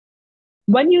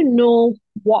when you know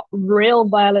what real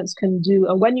violence can do,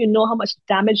 and when you know how much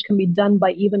damage can be done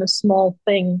by even a small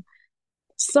thing,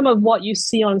 some of what you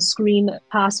see on screen that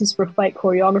passes for fight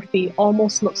choreography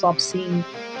almost looks obscene.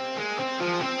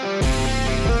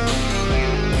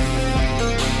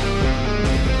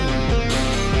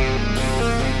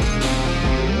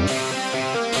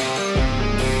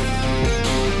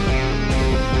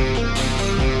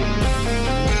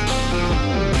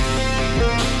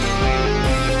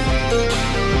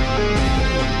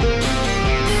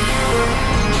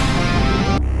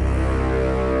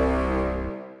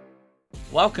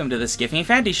 Welcome to the Skiffy and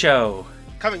Fandy Show.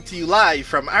 Coming to you live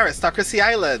from Aristocracy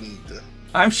Island.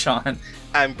 I'm Shaun.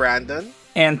 I'm Brandon.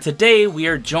 And today we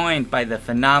are joined by the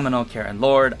phenomenal Karen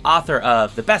Lord, author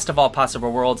of The Best of All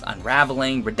Possible Worlds,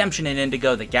 Unraveling, Redemption in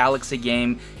Indigo, The Galaxy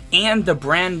Game, and the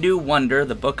brand new wonder,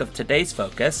 the book of today's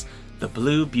focus, The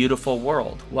Blue Beautiful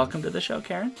World. Welcome to the show,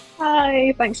 Karen.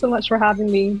 Hi, thanks so much for having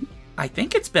me. I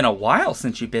think it's been a while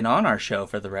since you've been on our show,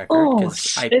 for the record.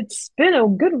 It's been a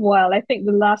good while. I think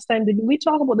the last time, did we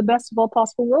talk about The Best of All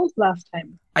Possible Worlds last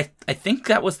time? I think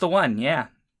that was the one, yeah.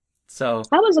 So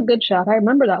that was a good shot. I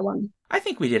remember that one. I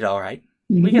think we did all right.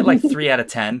 We get like 3 out of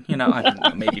 10. You know, I don't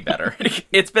know, maybe better.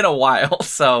 It's been a while,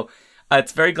 so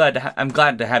it's very I'm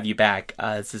glad to have you back.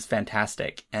 This is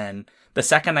fantastic. And the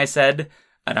second I said,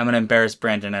 and I'm going to embarrass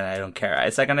Brandon, and I don't care.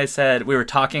 The second I said, we were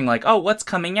talking like, oh, what's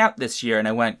coming out this year? And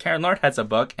I went, Karen Lord has a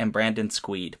book, and Brandon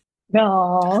squeed.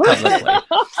 No.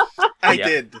 I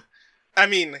did. I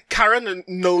mean, Karen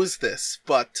knows this,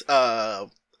 but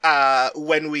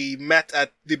when we met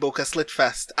at the Boca Slit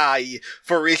Fest, I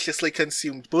voraciously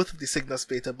consumed both of the Cygnus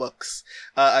Beta books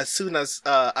as soon as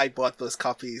I bought those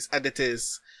copies, and it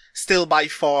is still by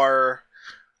far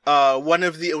one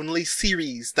of the only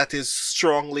series that is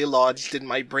strongly lodged in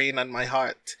my brain and my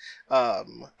heart.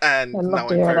 And now I'm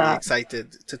very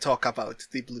excited to talk about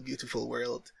The Blue Beautiful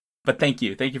World. But thank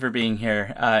you for being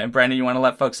here. And Brandon, you want to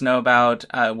let folks know about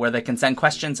where they can send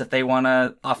questions if they want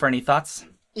to offer any thoughts?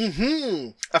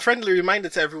 A friendly reminder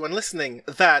to everyone listening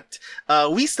that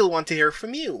we still want to hear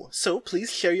from you. So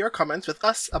please share your comments with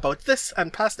us about this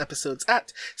and past episodes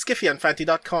at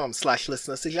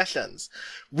skiffyandfanty.com/listener suggestions.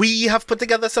 We have put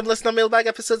together some listener mailbag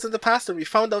episodes in the past, and we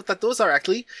found out that those are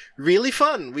actually really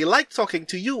fun. We like talking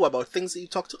to you about things that you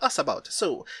talk to us about.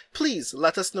 So please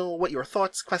let us know what your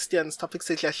thoughts, questions, topic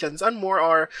suggestions, and more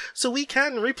are, so we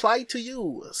can reply to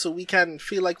you, so we can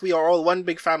feel like we are all one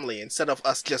big family instead of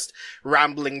us just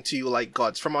rambling to you like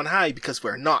gods from on high, because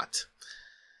we're not.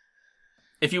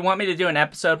 If you want me to do an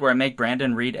episode where I make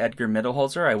Brandon read Edgar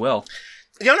Mittelholzer, I will.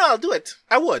 No, I'll do it.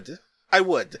 I would.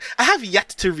 I have yet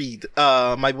to read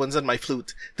My Bones and My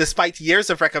Flute, despite years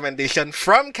of recommendation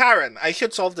from Karen. I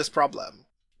should solve this problem.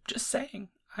 Just saying.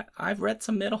 I've read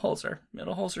some Mittelholzer.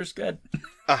 Mittelholzer's good.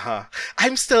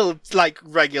 I'm still,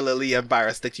 regularly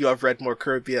embarrassed that you have read more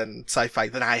Caribbean sci-fi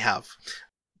than I have.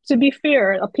 To be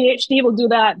fair, a PhD will do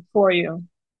that for you.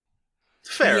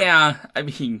 Fair. Yeah, I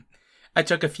mean, I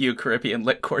took a few Caribbean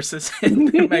lit courses in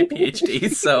my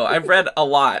PhD, so I've read a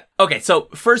lot. Okay, so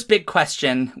first big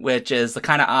question, which is the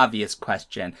kind of obvious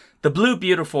question. The Blue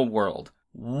Beautiful World.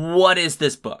 What is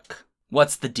this book?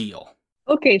 What's the deal?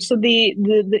 Okay, so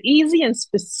the easy and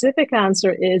specific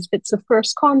answer is it's a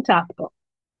first contact book.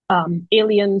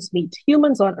 Aliens meet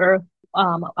humans on Earth,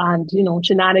 and,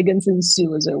 shenanigans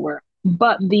ensue, as it were.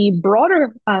 But the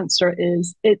broader answer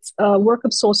is it's a work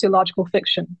of sociological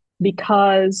fiction,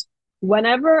 because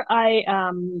whenever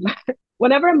I'm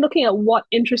looking at what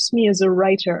interests me as a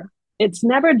writer, it's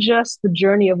never just the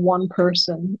journey of one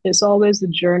person. It's always the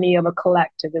journey of a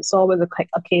collective. It's always a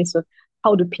case of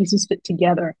how do pieces fit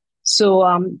together. So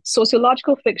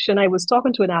sociological fiction, I was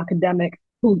talking to an academic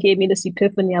who gave me this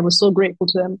epiphany. I was so grateful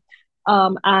to him.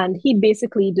 And he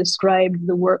basically described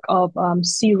the work of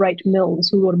C. Wright Mills,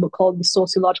 who wrote a book called The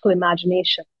Sociological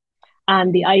Imagination.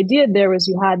 And the idea there is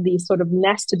you had these sort of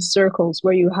nested circles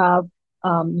where you have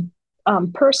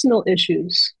personal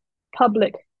issues,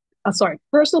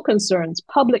 personal concerns,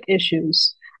 public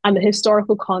issues, and the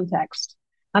historical context.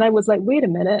 And I was like, wait a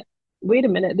minute,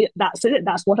 that's it,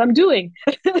 that's what I'm doing.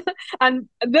 And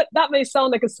that may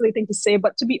sound like a silly thing to say,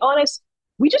 but to be honest,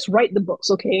 we just write the books,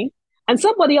 okay? And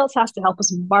somebody else has to help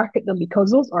us market them,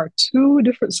 because those are two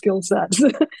different skill sets.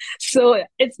 So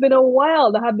it's been a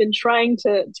while that I've been trying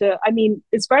to I mean,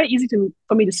 it's very easy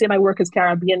for me to say my work is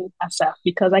Caribbean SF,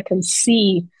 because I can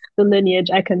see the lineage,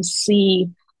 I can see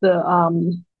the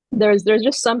there's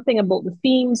just something about the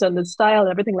themes and the style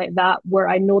and everything like that where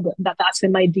I know that that's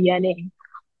in my DNA.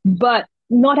 But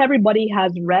not everybody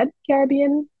has read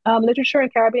Caribbean literature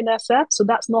and Caribbean SF, so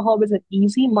that's not always an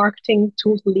easy marketing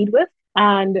tool to lead with.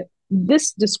 And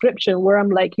this description where I'm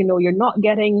like, you're not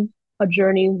getting a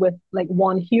journey with like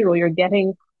one hero, you're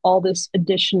getting all this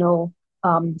additional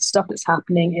stuff that's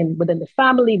happening within the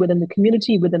family, within the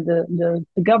community, within the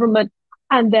government,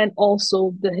 and then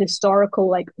also the historical,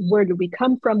 like, where do we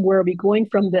come from, where are we going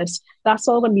from this? That's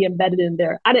all going to be embedded in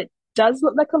there, and it does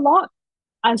look like a lot.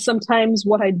 And sometimes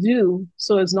what I do,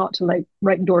 so as not to like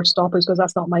write door stoppers because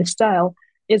that's not my style,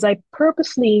 is I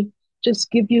purposely just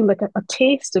give you like a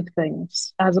taste of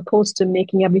things as opposed to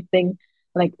making everything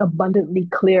like abundantly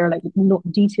clear, like no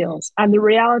details. And the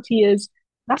reality is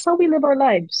that's how we live our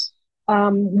lives.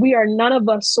 We are none of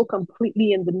us so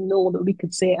completely in the know that we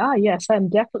could say, yes, I'm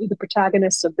definitely the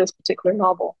protagonist of this particular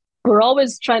novel. We're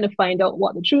always trying to find out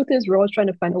what the truth is. We're always trying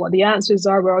to find out what the answers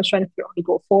are. We're always trying to figure out how to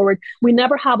go forward. We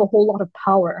never have a whole lot of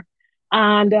power.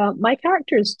 And my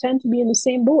characters tend to be in the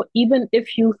same boat. Even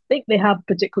if you think they have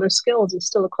particular skills, it's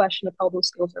still a question of how those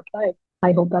skills are applied.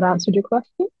 I hope that answered your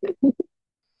question.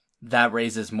 That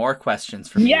raises more questions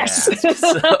for me yes. to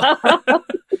ask.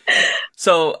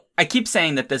 So I keep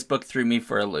saying that this book threw me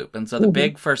for a loop. And so the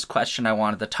big first question I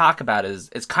wanted to talk about is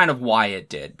kind of why it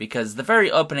did. Because the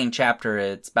very opening chapter,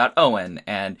 it's about Owen,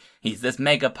 and he's this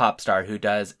mega pop star who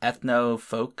does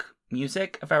ethno-folk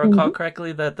music, if I recall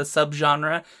correctly, the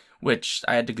subgenre, which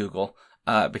I had to Google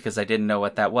because I didn't know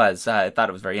what that was. I thought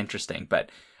it was very interesting. But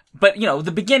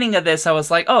the beginning of this, I was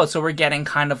like, oh, so we're getting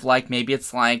kind of like, maybe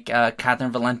it's like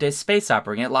Catherine Valente's space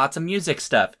opera. We get lots of music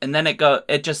stuff. And then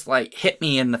it just like hit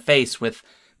me in the face with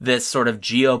this sort of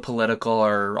geopolitical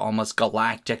or almost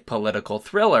galactic political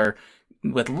thriller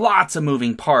with lots of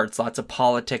moving parts, lots of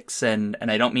politics. And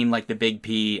I don't mean like the big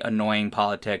P annoying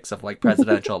politics of like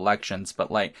presidential elections, but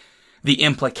like the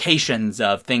implications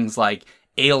of things like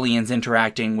aliens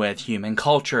interacting with human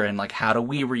culture and like how do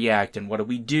we react and what do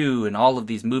we do and all of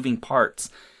these moving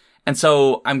parts. And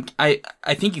so I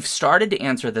think you've started to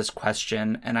answer this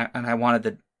question, and I wanted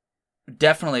to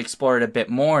definitely explore it a bit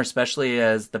more, especially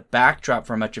as the backdrop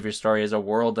for much of your story is a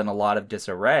world in a lot of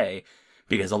disarray,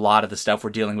 because a lot of the stuff we're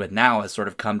dealing with now has sort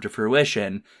of come to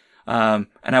fruition. And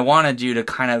I wanted to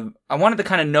kind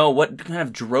of know what kind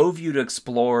of drove you to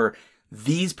explore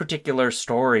these particular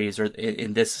stories, or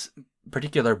in this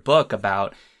particular book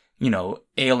about,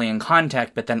 alien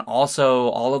contact, but then also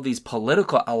all of these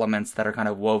political elements that are kind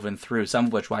of woven through, some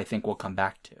of which I think we'll come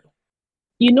back to.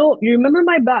 You remember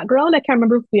my background? I can't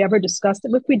remember if we ever discussed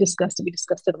it. If we discussed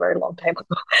it a very long time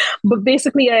ago. But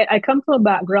basically, I come from a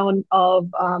background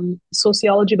of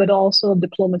sociology, but also of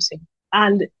diplomacy.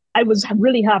 And I was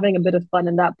really having a bit of fun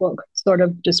in that book, sort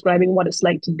of describing what it's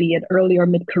like to be an early or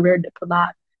mid-career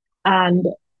diplomat. And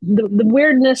the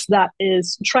weirdness that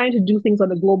is trying to do things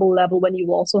on a global level when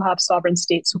you also have sovereign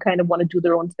states who kind of want to do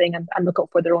their own thing and look out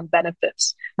for their own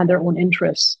benefits and their own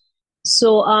interests.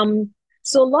 So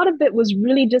a lot of it was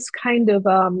really just kind of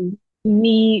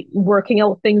me working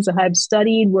out things that I've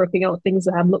studied, working out things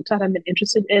that I've looked at and been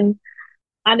interested in.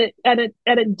 And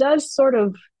it does sort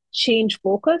of change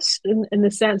focus in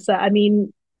the sense that, I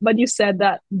mean, when you said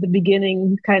that the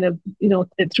beginning kind of,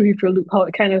 it threw you for a loop, how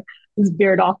it kind of is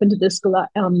veered off into this, kind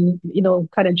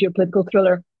of geopolitical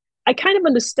thriller. I kind of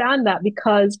understand that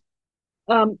because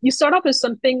you start off with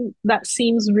something that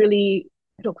seems really,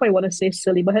 I don't quite want to say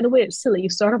silly, but in a way it's silly. You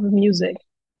start off with music.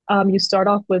 You start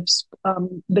off with a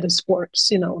bit of sports.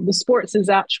 The sports is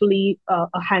actually a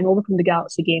hangover from the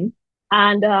Galaxy game.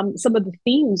 And some of the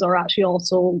themes are actually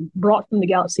also brought from the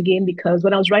Galaxy game, because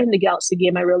when I was writing the Galaxy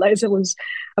game, I realized it was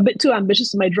a bit too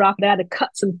ambitious in my draft. I had to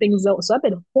cut some things out. So I've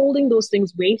been holding those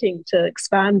things, waiting to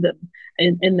expand them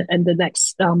in the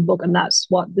next book. And that's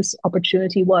what this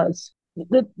opportunity was.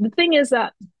 The thing is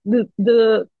that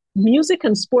the music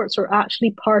and sports are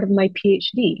actually part of my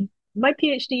PhD. My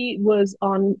PhD was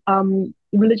on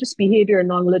religious behavior in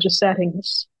non-religious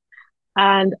settings.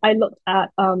 And I looked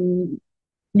at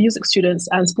music students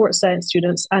and sports science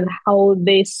students and how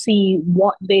they see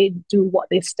what they do, what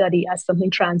they study as something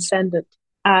transcendent.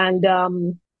 And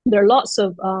there are lots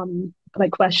of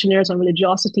like questionnaires on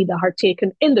religiosity that are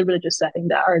taken in the religious setting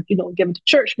that are, given to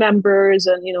church members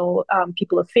and,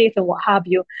 people of faith and what have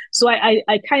you. So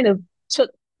I kind of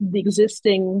took the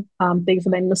existing things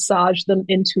and then massaged them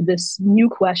into this new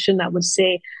question that would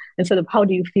say, instead of how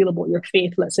do you feel about your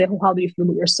faith, let's say, how do you feel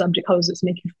about your subject? How does this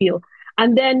make you feel?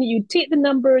 And then you take the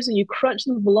numbers and you crunch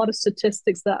them with a lot of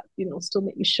statistics that, still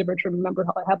make you shiver to remember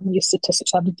how I have these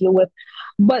statistics I have to deal with.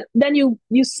 But then you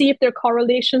see if there are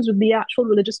correlations with the actual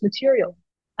religious material.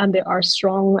 And there are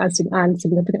strong and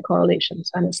significant correlations.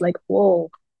 And it's like,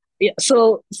 whoa. Yeah.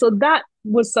 So that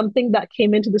was something that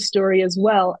came into the story as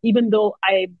well, even though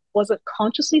I wasn't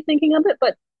consciously thinking of it.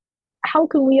 But how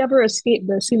can we ever escape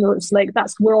this? It's like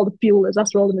that's where all the fuel is,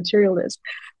 that's where all the material is.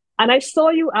 And I saw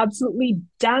you absolutely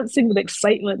dancing with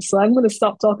excitement. So I'm going to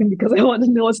stop talking because I want to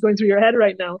know what's going through your head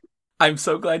right now. I'm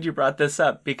so glad you brought this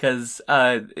up because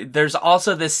there's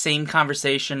also this same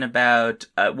conversation about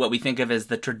what we think of as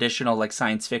the traditional like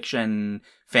science fiction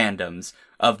fandoms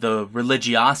of the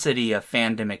religiosity of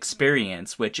fandom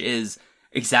experience, which is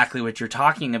exactly what you're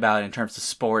talking about in terms of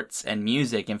sports and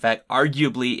music. In fact,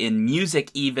 arguably in music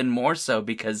even more so,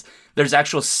 because there's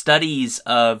actual studies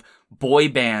of boy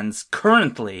bands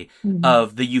currently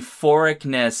of the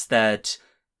euphoricness that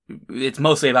it's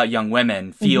mostly about young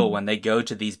women feel when they go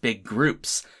to these big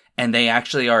groups, and they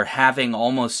actually are having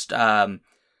almost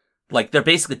like they're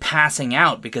basically passing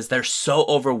out because they're so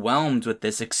overwhelmed with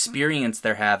this experience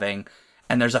they're having.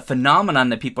 And there's a phenomenon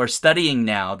that people are studying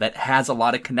now that has a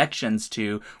lot of connections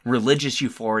to religious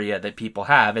euphoria that people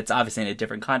have. It's obviously in a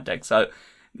different context. So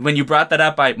when you brought that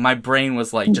up, my brain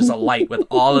was like just alight with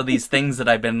all of these things that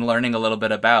I've been learning a little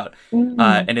bit about.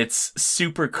 And it's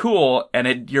super cool.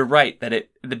 And you're right that at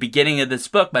the beginning of this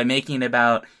book, by making it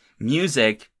about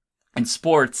music and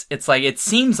sports, it's like, it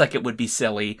seems like it would be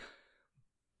silly,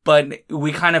 but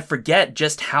we kind of forget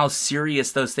just how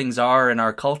serious those things are in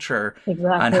our culture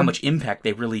and how much impact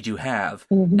they really do have.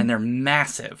 And they're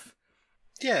massive.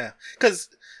 Yeah, because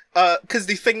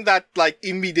the thing that like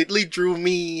immediately drew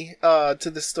me to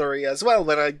the story as well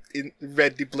when I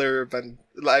read the blurb, and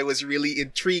I was really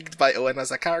intrigued by Owen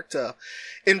as a character,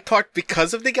 in part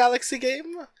because of the Galaxy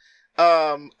game.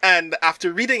 And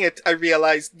after reading it, I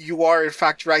realized you are in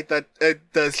fact right that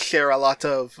it does share a lot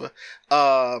of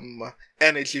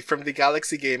energy from the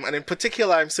Galaxy game, and in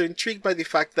particular, I'm so intrigued by the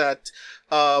fact that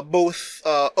both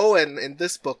Owen in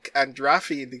this book and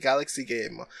Raffi in the Galaxy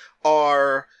game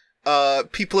are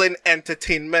people in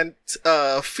entertainment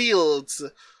fields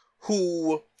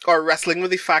who are wrestling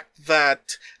with the fact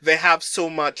that they have so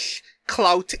much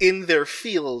clout in their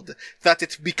field that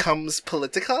it becomes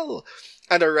political,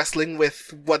 and are wrestling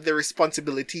with what their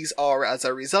responsibilities are as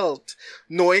a result,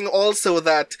 knowing also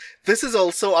that this is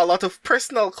also a lot of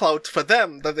personal clout for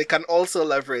them that they can also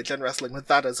leverage, and wrestling with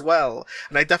that as well.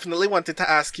 And I definitely wanted to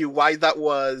ask you why that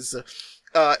was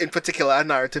in particular a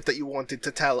narrative that you wanted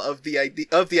to tell of the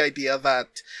idea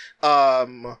that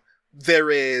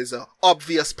there is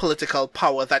obvious political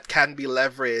power that can be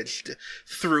leveraged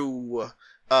through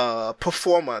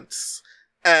performance,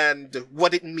 and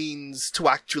what it means to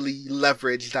actually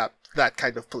leverage that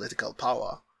kind of political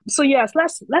power. So yes,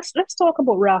 let's talk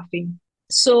about Raffi.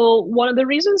 So one of the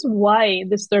reasons why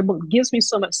this third book gives me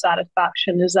so much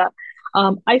satisfaction is that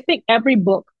I think every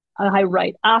book I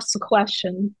write asks a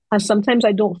question, and sometimes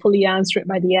I don't fully answer it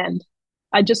by the end.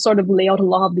 I just sort of lay out a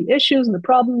lot of the issues and the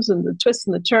problems and the twists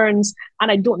and the turns, and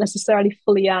I don't necessarily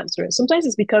fully answer it. Sometimes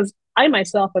it's because I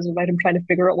myself as a writer am trying to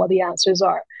figure out what the answers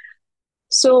are.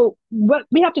 So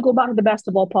we have to go back to the best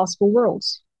of all possible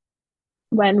worlds.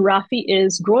 When Raffi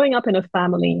is growing up in a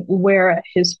family where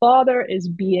his father is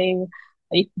being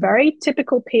a very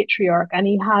typical patriarch, and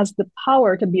he has the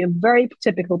power to be a very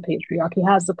typical patriarch. He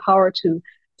has the power to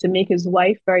make his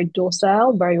wife very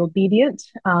docile, very obedient.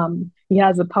 He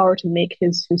has the power to make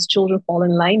his children fall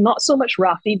in line. Not so much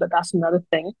Raffi, but that's another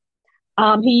thing.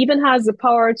 He even has the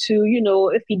power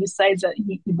to, if he decides that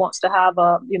he wants to have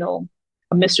a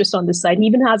mistress on the side, he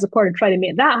even has the power to try to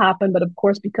make that happen. But of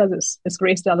course, because it's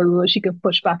Grace Delarue, she can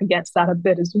push back against that a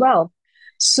bit as well.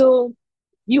 So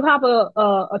you have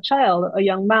a child, a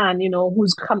young man,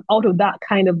 who's come out of that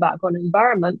kind of background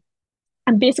environment,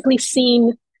 and basically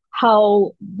seen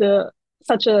how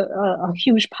such a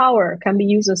huge power can be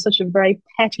used in such a very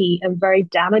petty and very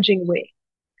damaging way.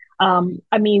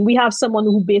 I mean, we have someone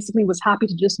who basically was happy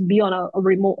to just be on a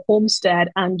remote homestead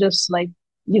and just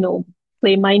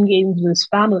play mind games with his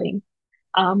family,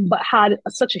 but had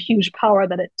such a huge power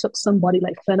that it took somebody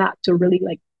like Fnac to really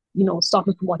stop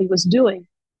him from what he was doing.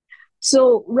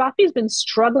 So Raffi's been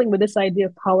struggling with this idea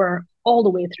of power all the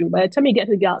way through. By the time you get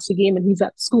to the Galaxy game and he's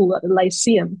at school at the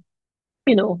Lyceum,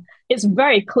 it's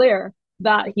very clear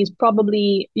that he's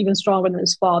probably even stronger than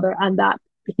his father, and that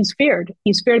he's feared.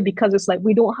 He's feared because it's like,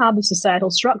 we don't have the societal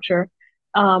structure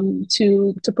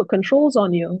to put controls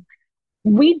on you.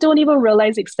 We don't even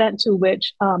realize the extent to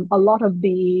which a lot of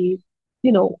the,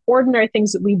 ordinary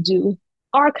things that we do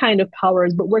are kind of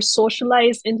powers, but we're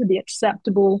socialized into the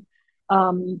acceptable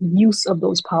use of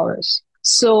those powers.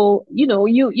 So,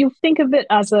 you think of it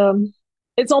as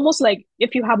it's almost like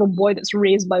if you have a boy that's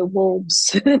raised by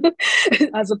wolves,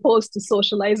 as opposed to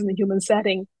socialized in the human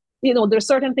setting, there's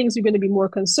certain things you're going to be more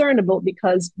concerned about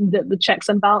because the checks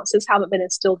and balances haven't been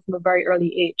instilled from a very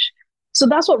early age. So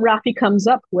that's what Raffi comes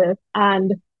up with.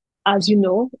 And as you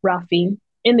know, Rafi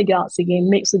in the Galaxy game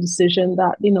makes a decision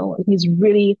that, he's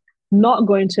really not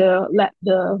going to let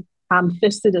the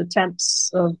ham-fisted attempts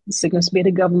of the Cygnus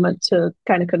Beta government to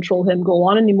kind of control him go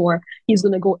on anymore. He's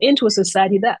going to go into a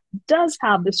society that does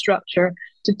have the structure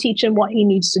to teach him what he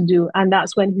needs to do. And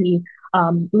that's when he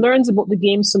learns about the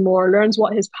game some more, learns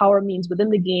what his power means within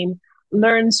the game,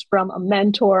 learns from a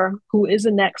mentor who is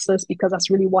a nexus, because that's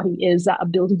really what he is, that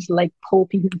ability to like pull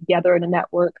people together in a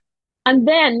network. And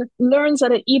then learns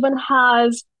that it even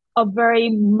has a very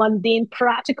mundane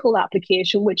practical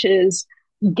application, which is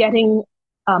getting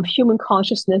human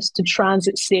consciousness to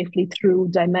transit safely through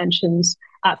dimensions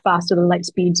at faster than light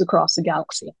speeds across the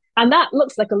galaxy. And that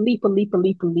looks like a leap,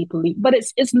 but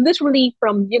it's literally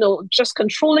from, just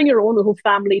controlling your own little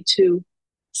family to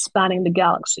spanning the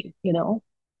galaxy,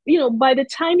 by the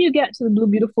time you get to the Blue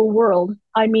Beautiful World,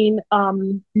 I mean,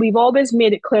 we've always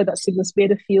made it clear that Cygnus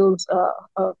Beta feels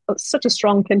such a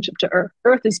strong kinship to Earth.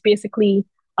 Earth is basically,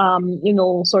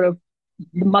 sort of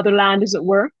the motherland, as it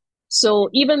were. So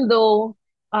even though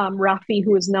Rafi,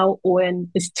 who is now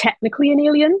Owen, is technically an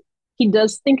alien, he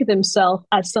does think of himself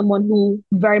as someone who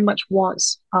very much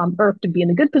wants Earth to be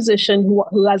in a good position,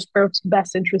 who has Earth's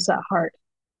best interests at heart.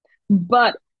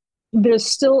 But there's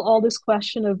still all this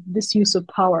question of this use of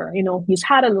power. He's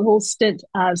had a little stint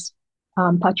as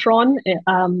patron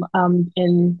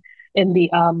in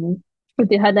with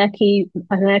the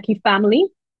Haneke family,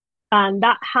 and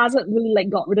that hasn't really like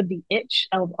got rid of the itch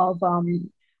of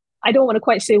I don't want to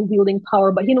quite say wielding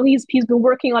power, but he's been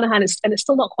working on it, and it's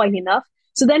still not quite enough.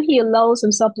 So then he allows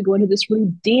himself to go into this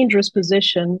really dangerous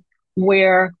position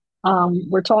where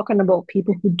we're talking about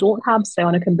people who don't have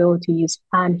psionic abilities,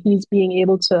 and he's being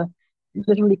able to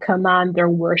literally command their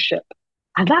worship.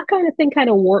 And that kind of thing kind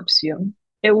of warps you.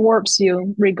 It warps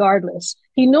you regardless.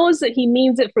 He knows that he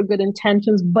means it for good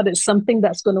intentions, but it's something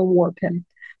that's going to warp him.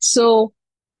 So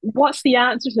what's the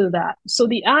answer to that? So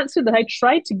the answer that I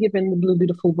tried to give in the Blue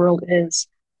Beautiful World is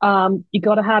you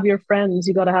got to have your friends,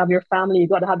 you got to have your family, you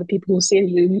got to have the people who say to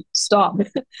you, stop,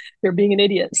 you're being an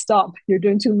idiot, stop, you're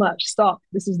doing too much, stop,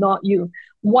 this is not you.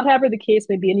 Whatever the case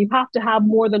may be, and you have to have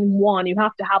more than one, you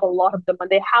have to have a lot of them,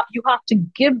 and you have to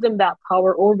give them that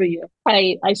power over you.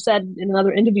 I said in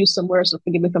another interview somewhere, so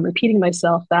forgive me if I'm repeating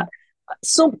myself, that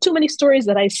so too many stories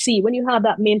that I see when you have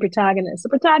that main protagonist, the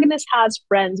protagonist has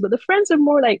friends, but the friends are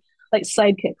more like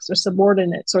sidekicks or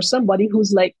subordinates or somebody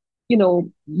who's like,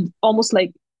 almost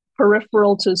like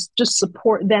peripheral to just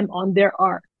support them on their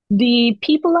arc. The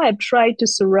people I've tried to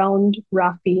surround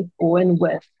Rafi Owen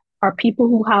with are people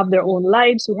who have their own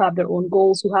lives, who have their own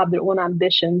goals, who have their own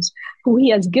ambitions, who he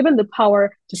has given the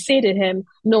power to say to him,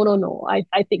 no, I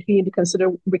think you need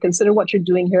to reconsider what you're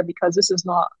doing here, because this is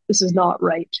not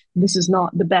right. This is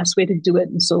not the best way to do it,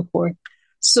 and so forth.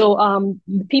 So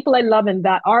the people I love in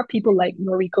that are people like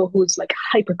Noriko, who's like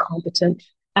hyper competent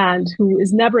and who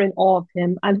is never in awe of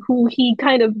him, and who he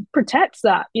kind of protects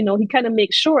that, he kind of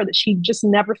makes sure that she just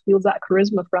never feels that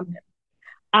charisma from him.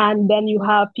 And then you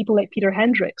have people like Peter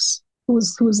Hendricks,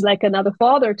 who's like another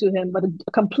father to him, but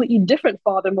a completely different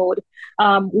father mode,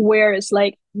 where it's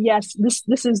like, yes,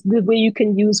 this is the way you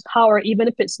can use power, even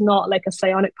if it's not like a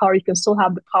psionic power, you can still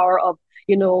have the power of,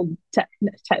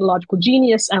 technological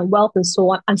genius and wealth and so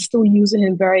on, and still use it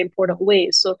in very important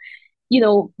ways. So,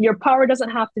 your power doesn't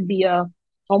have to be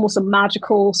almost a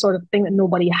magical sort of thing that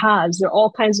nobody has. There are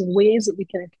all kinds of ways that we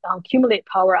can accumulate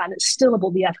power, and it's still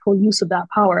about the ethical use of that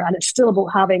power, and it's still about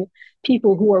having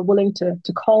people who are willing to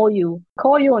call you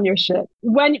on your shit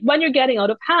when you're getting out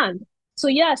of hand. So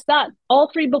yes, that all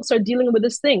three books are dealing with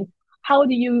this thing.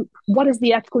 What is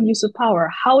the ethical use of power?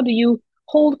 How do you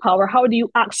hold power? How do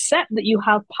you accept that you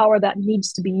have power that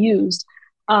needs to be used,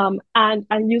 and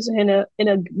use it in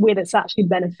a way that's actually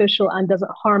beneficial and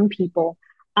doesn't harm people?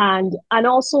 And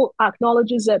also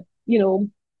acknowledges that,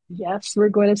 yes, we're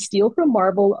going to steal from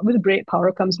Marvel. With great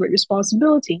power comes great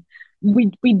responsibility.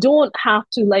 We don't have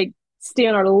to like stay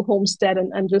in our little homestead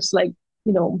and just like,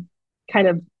 kind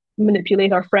of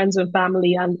manipulate our friends and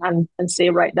family and say,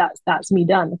 right, that's me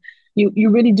done. You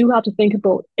really do have to think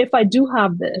about, if I do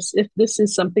have this, if this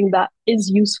is something that is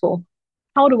useful,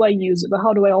 how do I use it? But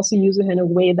how do I also use it in a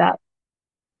way that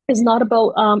is not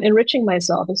about enriching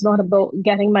myself? It's not about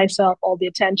getting myself all the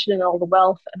attention and all the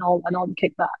wealth and all the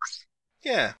kickbacks.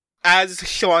 Yeah. As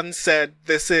Shaun said,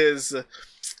 this is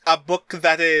a book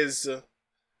that is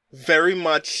very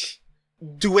much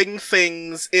doing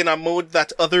things in a mode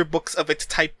that other books of its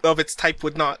type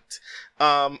would not.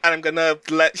 And I'm gonna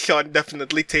let Shaun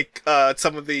definitely take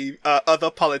some of the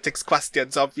other politics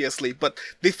questions, obviously. But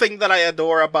the thing that I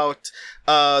adore about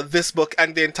this book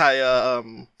and the entire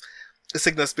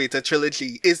Cygnus Beta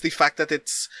trilogy is the fact that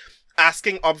it's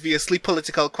asking obviously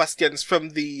political questions from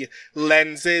the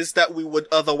lenses that we would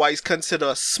otherwise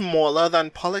consider smaller than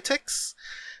politics,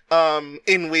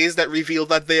 in ways that reveal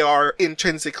that they are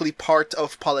intrinsically part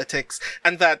of politics,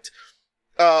 and that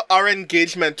our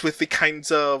engagement with the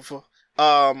kinds of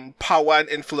power and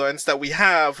influence that we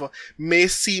have may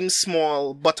seem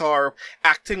small, but are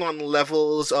acting on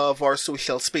levels of our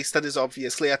social space that is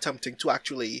obviously attempting to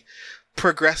actually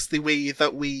progress the way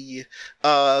that we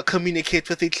communicate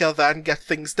with each other and get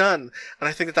things done. And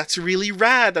I think that that's really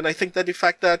rad. And I think that the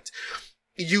fact that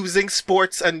using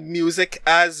sports and music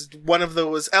as one of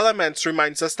those elements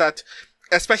reminds us that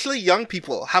especially young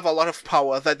people have a lot of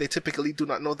power that they typically do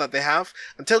not know that they have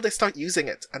until they start using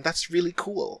it. And that's really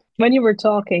cool. When you were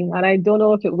talking, and I don't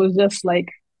know if it was just like,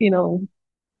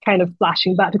 kind of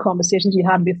flashing back to conversations we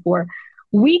had before,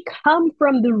 we come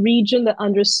from the region that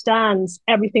understands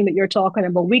everything that you're talking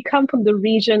about. We come from the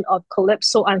region of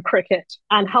calypso and cricket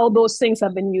and how those things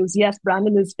have been used. Yes,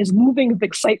 Brandon is moving with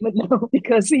excitement now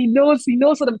because he knows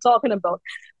what I'm talking about.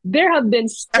 There have been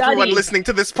studies. Everyone listening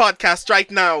to this podcast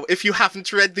right now, if you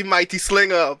haven't read The Mighty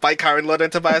Slinger by Karen Lord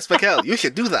and Tobias Pakel, you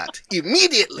should do that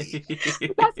immediately.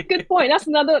 That's a good point. That's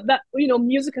another, that,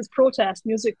 music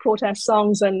protest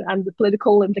songs and the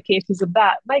political implications of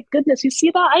that. My goodness, you see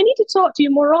that? I need to talk to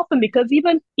you more often because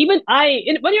even when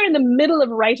you're in the middle of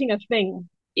writing a thing,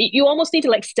 you almost need to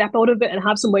like step out of it and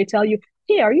have somebody tell you,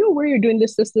 hey, are you aware you're doing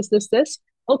this?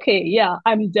 Okay, yeah,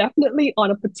 I'm definitely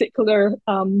on a particular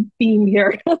theme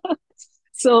here.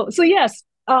 So yes,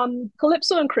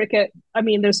 calypso and cricket, I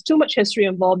mean, there's too much history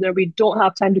involved there. We don't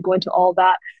have time to go into all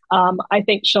that. I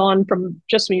think, Shaun, from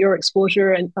your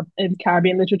exposure in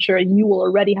Caribbean literature, you will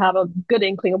already have a good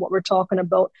inkling of what we're talking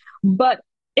about. But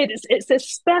it's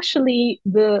especially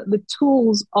the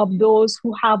tools of those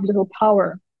who have little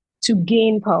power to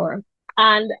gain power.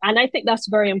 And I think that's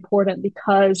very important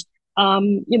because,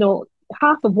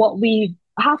 half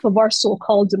of our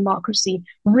so-called democracy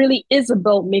really is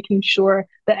about making sure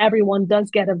that everyone does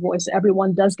get a voice,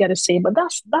 everyone does get a say. But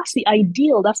that's the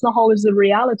ideal. That's not always the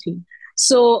reality.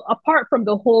 So apart from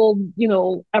the whole,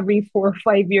 every 4 or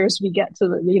 5 years we get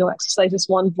to, exercise this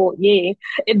one vote, yay,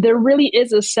 there really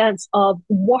is a sense of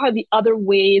what are the other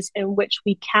ways in which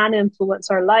we can influence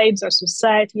our lives, our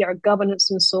society, our governance,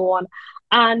 and so on.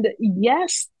 And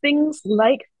yes, things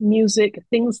like music,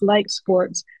 things like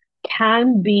sports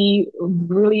can be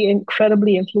really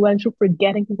incredibly influential for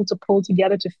getting people to pull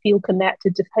together, to feel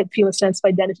connected, to feel a sense of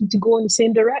identity, to go in the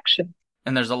same direction.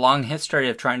 And there's a long history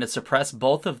of trying to suppress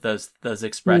both of those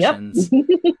expressions,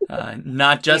 yep.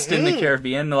 Not just in the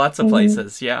Caribbean, lots of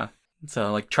places, yeah.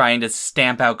 So like trying to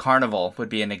stamp out Carnival would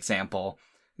be an example.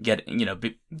 To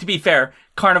be fair,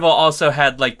 Carnival also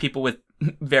had like people with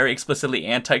very explicitly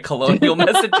anti-colonial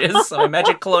messages, so I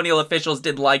imagine colonial officials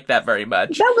didn't like that very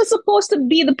much. That was supposed to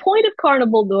be the point of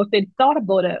Carnival, though, if they'd thought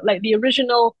about it. Like the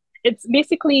original, it's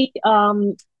basically,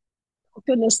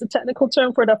 goodness, the technical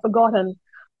term for it I've forgotten.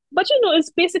 But,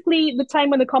 it's basically the time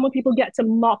when the common people get to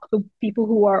mock the people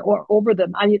who are over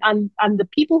them. And the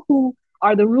people who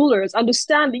are the rulers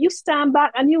understand that you stand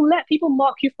back and you let people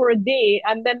mock you for a day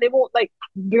and then they won't like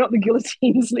bring up the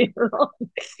guillotines later on.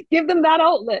 Give them that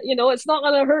outlet. It's not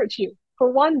going to hurt you. For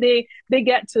one day, they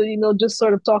get to, just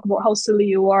sort of talk about how silly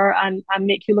you are and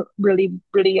make you look really,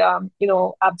 really,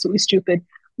 absolutely stupid.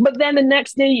 But then the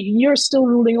next day, you're still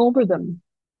ruling over them.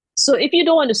 So if you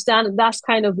don't understand that, that's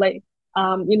kind of like,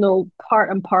 part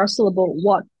and parcel about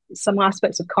what some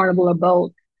aspects of Carnival are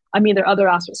about. I mean, there are other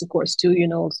aspects, of course, too,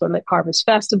 sort of like Harvest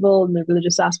Festival and the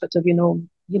religious aspect of,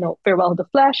 farewell to the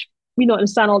flesh. We don't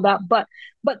understand all that, but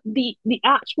the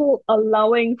actual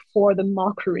allowing for the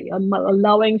mockery,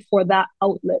 allowing for that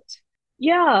outlet.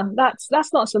 Yeah, that's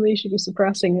not something you should be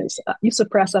suppressing. You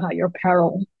suppress it at your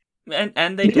peril.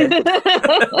 And they did.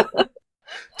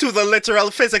 To the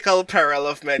literal physical peril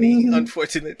of many,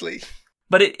 unfortunately.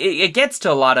 But it gets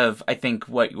to a lot of, I think,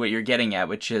 what you're getting at,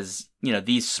 which is,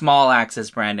 these small acts, as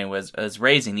Brandon was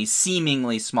raising, these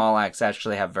seemingly small acts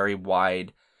actually have very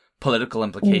wide political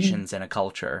implications in a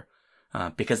culture,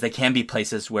 because they can be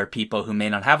places where people who may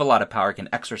not have a lot of power can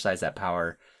exercise that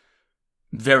power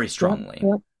very strongly.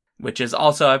 Yep. Which is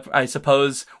also, I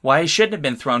suppose, why I shouldn't have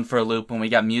been thrown for a loop when we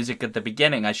got music at the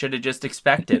beginning. I should have just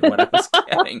expected what I was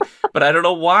getting. But I don't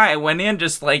know why. I went in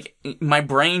just like, my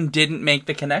brain didn't make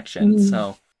the connection.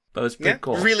 So, that was pretty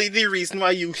cool. Really, the reason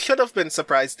why you should have been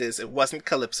surprised is it wasn't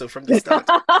Calypso from the start.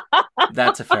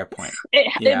 That's a fair point.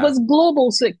 It was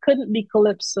global, so it couldn't be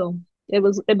Calypso. It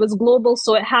was global,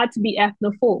 so it had to be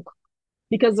ethno-folk.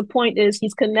 Because the point is,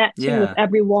 he's connecting with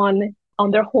everyone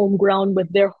on their home ground,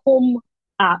 with their home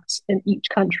acts in each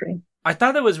country. I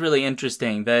thought that was really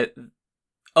interesting that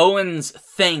Owen's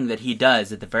thing that he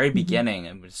does at the very beginning,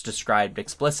 and was described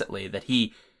explicitly, that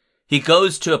he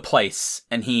goes to a place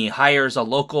and he hires a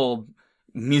local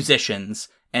musicians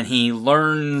and he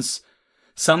learns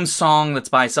some song that's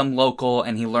by some local,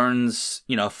 and he learns,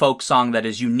 a folk song that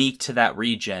is unique to that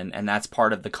region, and that's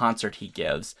part of the concert he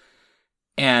gives.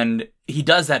 And he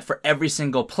does that for every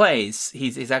single place.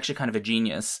 He's actually kind of a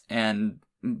genius and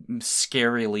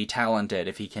scarily talented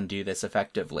if he can do this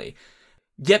effectively.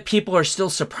 Yet people are still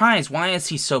surprised. Why is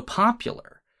he so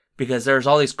popular? Because there's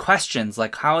all these questions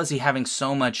like, how is he having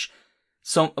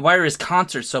why are his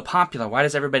concerts so popular? Why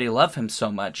does everybody love him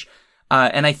so much?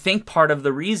 And I think part of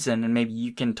the reason, and maybe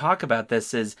you can talk about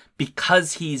this, is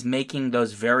because he's making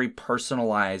those very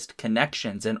personalized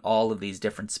connections in all of these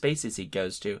different spaces he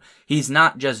goes to. He's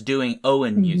not just doing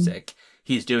Owen music.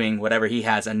 He's doing whatever he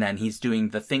has, and then he's doing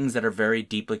the things that are very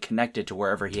deeply connected to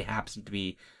wherever he happens to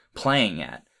be playing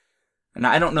at. And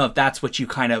I don't know if that's what you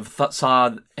kind of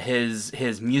saw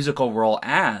his musical role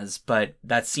as, but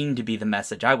that seemed to be the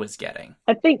message I was getting.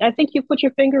 I think you put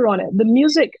your finger on it. The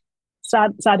music,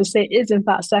 sad to say, is in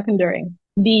fact secondary.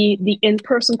 The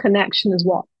in-person connection is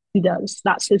what he does.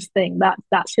 That's his thing.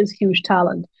 That's his huge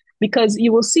talent. Because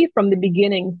you will see from the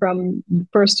beginning, from the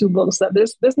first two books, that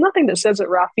there's nothing that says that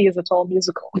Raffi is at all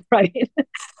musical, right?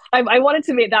 I wanted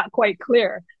to make that quite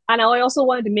clear. And I also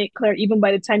wanted to make clear, even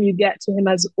by the time you get to him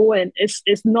as Owen, it's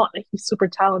not that he's super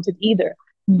talented either.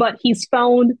 But he's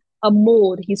found a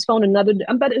mode. He's found another.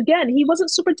 But again, he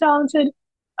wasn't super talented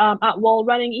at wall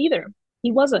running either.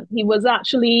 He wasn't. He was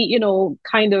actually,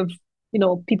 kind of,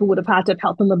 people would have had to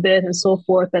help him a bit and so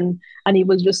forth. And he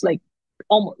was just like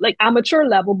almost like amateur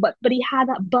level, but he had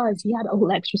that buzz. He had a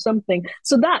little extra something.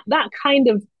 So that kind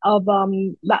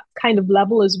of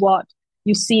level is what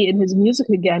you see in his music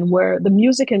again, where the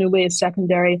music in a way is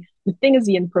secondary. The thing is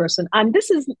the in person, and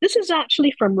this is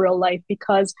actually from real life,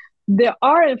 because there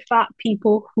are in fact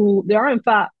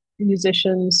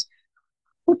musicians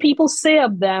who people say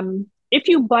of them, if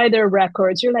you buy their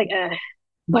records, you're like,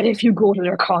 but if you go to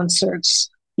their concerts,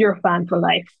 you're a fan for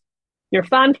life. You're a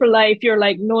fan for life. You're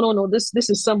like, no. This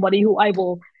is somebody who I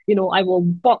will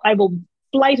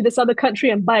fly to this other country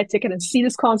and buy a ticket and see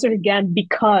this concert again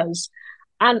because.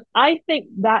 And I think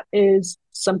that is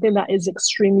something that is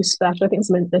extremely special. I think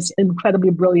something that's incredibly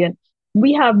brilliant.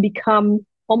 We have become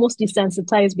almost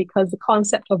desensitized because the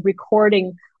concept of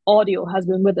recording audio has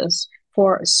been with us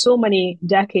for so many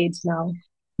decades now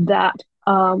that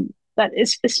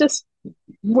it's just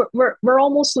we're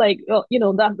almost like,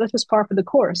 that's just par for the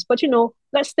course. But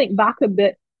let's think back a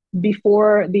bit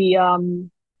before the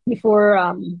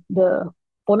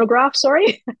phonograph,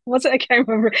 sorry. What's it? I can't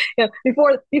remember.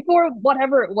 Before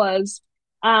whatever it was,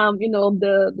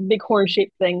 the big horn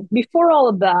shaped thing. Before all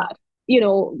of that,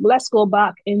 let's go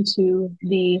back into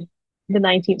the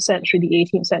 19th century, the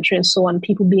 18th century, and so on.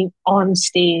 People being on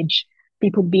stage,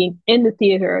 people being in the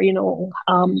theater,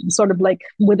 sort of like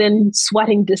within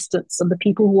sweating distance of the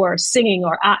people who are singing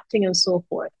or acting and so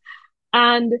forth.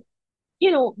 And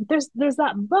there's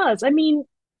that buzz. I mean,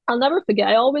 I'll never forget.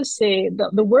 I always say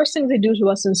the worst thing they do to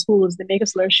us in school is they make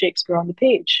us learn Shakespeare on the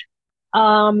page.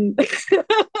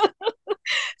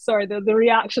 Sorry, the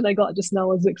reaction I got just now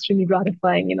was extremely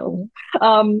gratifying.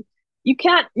 You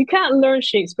can't learn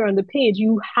Shakespeare on the page.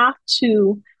 You have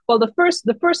to. Well, the first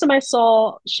time I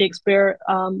saw Shakespeare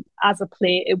as a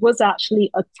play, it was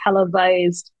actually a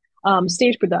televised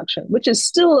stage production, which is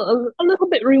still a little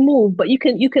bit removed, but you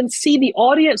can see the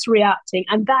audience reacting,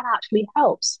 and that actually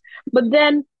helps. But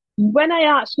then when I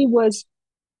actually was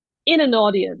in an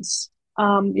audience,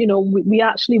 we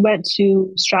actually went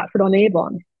to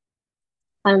Stratford-on-Avon,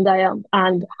 and I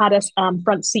had a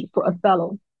front seat for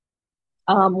Othello.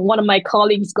 One of my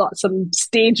colleagues got some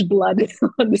stage blood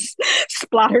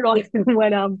splattered on him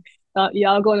when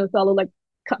Iago and Othello like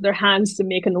cut their hands to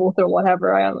make an oath or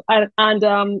whatever. I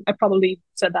probably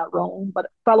said that wrong, but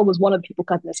Othello was one of the people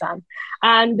cutting his hand.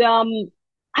 And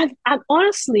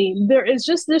honestly, there is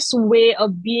just this way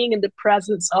of being in the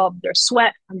presence of their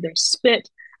sweat and their spit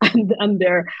and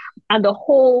the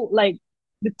whole like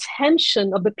the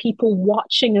tension of the people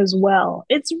watching as well.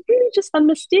 It's really just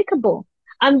unmistakable.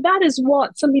 And that is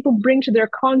what some people bring to their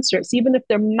concerts, even if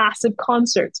they're massive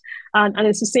concerts. And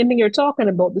it's the same thing you're talking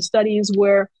about, the studies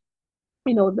where,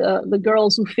 the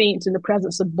girls who faint in the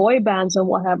presence of boy bands and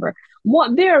whatever,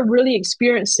 what they're really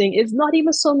experiencing is not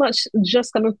even so much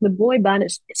just coming from the boy band,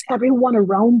 it's everyone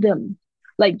around them,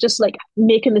 just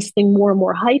making this thing more and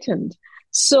more heightened.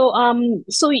 So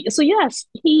yes,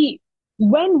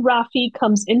 when Raffi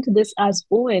comes into this as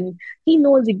Owen, he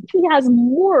knows he has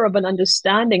more of an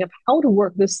understanding of how to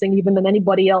work this thing even than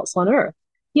anybody else on earth.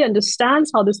 He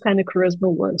understands how this kind of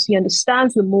charisma works. He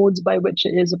understands the modes by which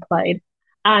it is applied,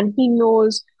 and he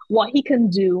knows what he can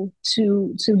do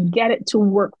to get it to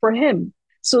work for him.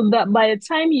 So that by the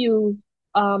time you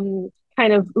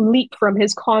kind of leap from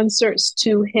his concerts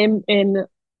to him in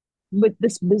with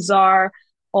this bizarre,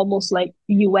 almost like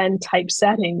UN type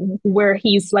setting where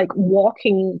he's like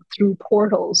walking through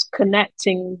portals,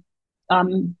 connecting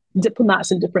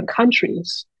diplomats in different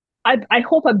countries. I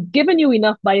hope I've given you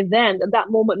enough by then that that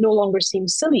moment no longer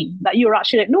seems silly. That you're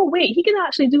actually like, no, wait, he can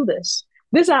actually do this.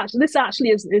 This actually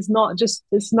is not just,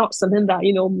 it's not something that,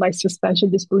 you know, my suspension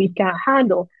of disbelief can't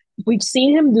handle. We've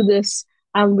seen him do this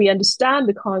and we understand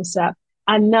the concept.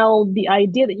 And now the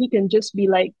idea that he can just be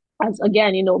like, as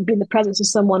again, you know, be in the presence of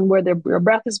someone where your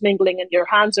breath is mingling and your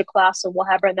hands are clasped and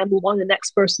whatever, and then move on to the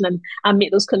next person and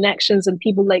make those connections and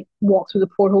people like walk through the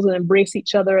portals and embrace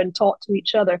each other and talk to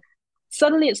each other.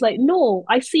 Suddenly it's like, no,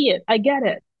 I see it. I get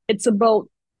it. It's about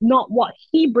not what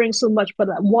he brings so much, but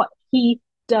what he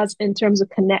does in terms of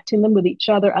connecting them with each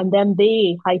other. And then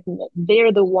they heighten it.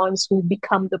 They're the ones who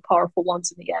become the powerful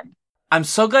ones in the end. I'm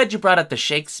so glad you brought up the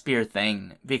Shakespeare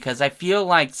thing, because I feel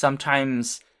like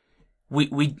sometimes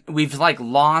we've like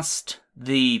lost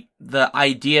the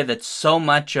idea that so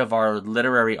much of our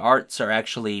literary arts are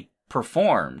actually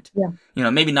performed. Yeah. You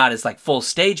know, maybe not as like full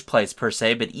stage plays per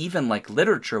se, but even like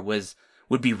literature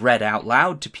would be read out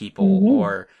loud to people,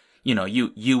 or you know,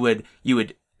 you would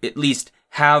at least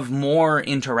have more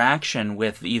interaction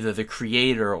with either the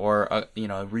creator or you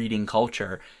know, a reading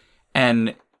culture.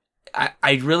 And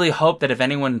I really hope that if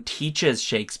anyone teaches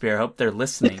Shakespeare, I hope they're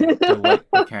listening to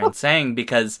what Karen's saying,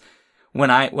 because when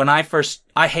I first,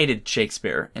 I hated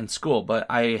Shakespeare in school, but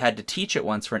I had to teach it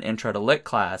once for an intro to lit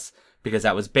class, because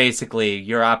that was basically,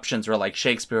 your options were like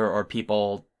Shakespeare or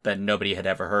people that nobody had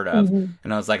ever heard of.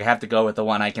 And I was like, I have to go with the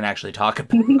one I can actually talk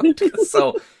about.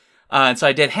 So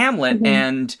I did Hamlet,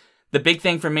 and the big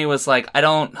thing for me was like,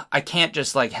 I can't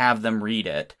just like have them read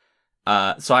it.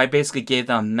 So I basically gave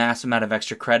them a massive amount of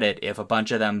extra credit if a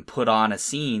bunch of them put on a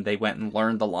scene, they went and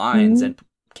learned the lines and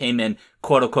came in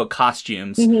quote unquote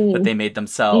costumes that they made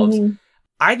themselves.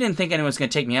 I didn't think anyone was going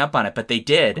to take me up on it, but they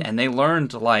did. And they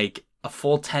learned like a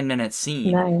full 10-minute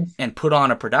scene and put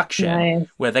on a production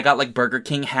where they got like Burger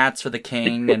King hats for the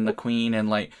king and the queen and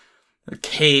like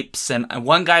capes. And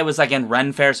one guy was like in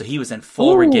Ren Fair, so he was in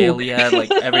full regalia,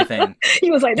 like everything.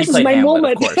 He was like, this is my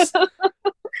Hamlet, moment. Of course.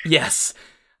 Yes.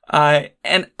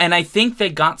 And I think they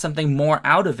got something more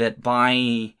out of it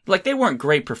by, like, they weren't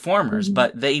great performers,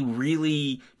 but they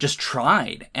really just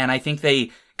tried. And I think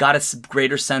they got a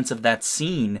greater sense of that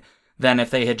scene than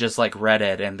if they had just, like, read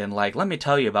it and been like, let me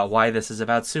tell you about why this is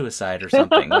about suicide or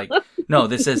something. Like, no,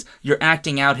 this is, you're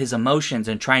acting out his emotions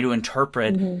and trying to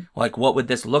interpret, like, what would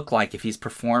this look like if he's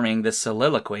performing this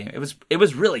soliloquy? It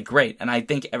was really great, and I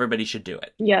think everybody should do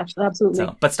it. Yes, absolutely.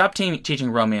 So, but stop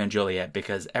teaching Romeo and Juliet,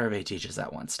 because everybody teaches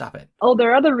that one. Stop it. Oh, there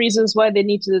are other reasons why they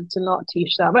need to not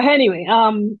teach that. But anyway,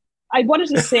 I wanted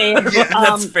to say,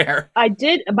 that's fair.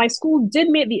 My school did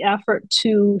make the effort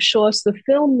to show us the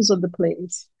films of the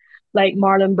plays, like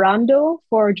Marlon Brando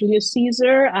for Julius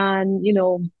Caesar and, you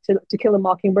know, to Kill a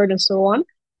Mockingbird and so on.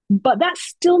 But that's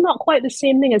still not quite the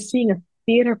same thing as seeing a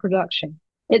theater production.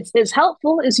 It's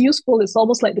helpful, it's useful, it's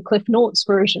almost like the Cliff Notes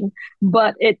version,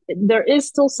 but there is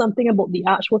still something about the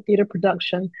actual theater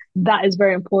production that is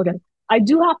very important. I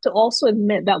do have to also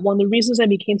admit that one of the reasons I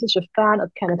became such a fan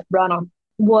of Kenneth Branagh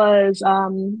was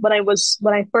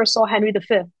when I first saw Henry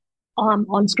V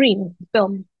on screen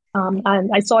film,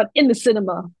 and I saw it in the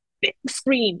cinema, big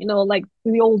screen, you know, like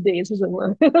in the old days, as it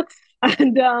were.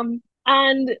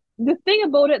 And the thing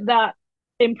about it that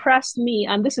impressed me,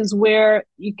 and this is where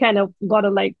you kind of got to,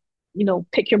 like, you know,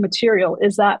 pick your material,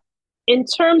 is that in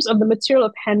terms of the material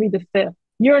of Henry V,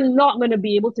 you're not going to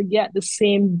be able to get the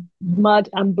same mud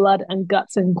and blood and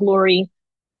guts and glory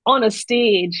on a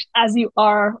stage as you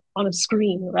are on a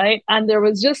screen, right? And there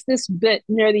was just this bit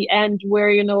near the end where,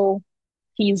 you know,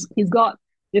 he's got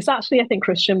this, actually, I think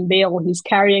Christian Bale, he's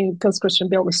carrying, because Christian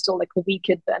Bale was still like a wee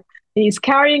kid then, he's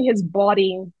carrying his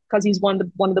body because he's one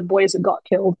of the boys that got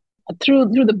killed through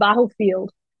the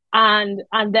battlefield, and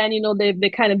then, you know, they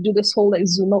kind of do this whole like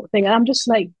zoom out thing, and I'm just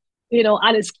like, you know,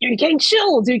 and you're getting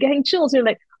chills, you're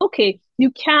like, okay,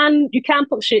 you can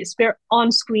put Shakespeare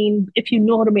on screen if you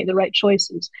know how to make the right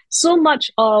choices. So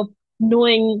much of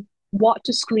knowing what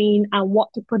to screen and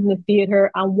what to put in the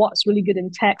theater and what's really good in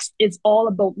text is all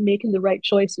about making the right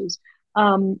choices.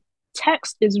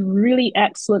 Text is really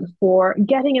excellent for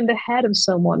getting in the head of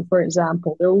someone, for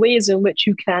example. There are ways in which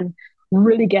you can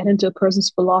really get into a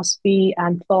person's philosophy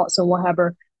and thoughts and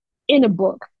whatever in a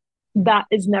book that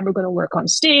is never going to work on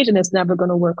stage and it's never going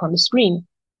to work on the screen.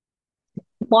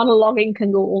 monologuing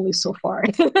can go only so far.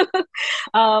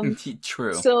 um,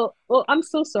 True. so, well, I'm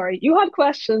so sorry. You had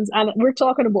questions, and we're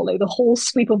talking about like the whole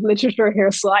sweep of literature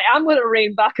here. So I am going to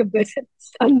rein back a bit,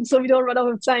 and so we don't run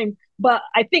out of time. But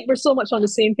I think we're so much on the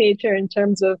same page here in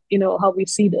terms of how we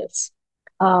see this,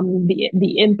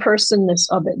 the in personness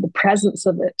of it, the presence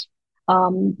of it,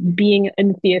 being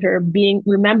in theater, being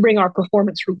remembering our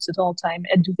performance roots at all time.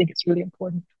 I do think it's really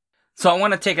important. So I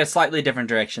want to take a slightly different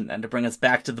direction then to bring us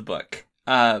back to the book,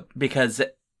 because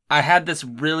I had this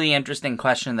really interesting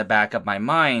question in the back of my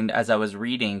mind as I was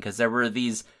reading, because there were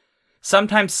these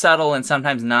sometimes subtle and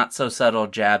sometimes not so subtle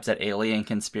jabs at alien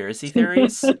conspiracy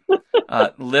theories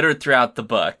littered throughout the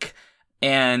book.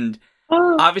 And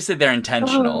obviously they're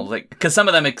intentional, like, because some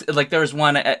of them, like, there was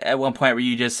one at one point where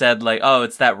you just said, like, oh,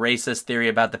 it's that racist theory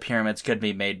about the pyramids could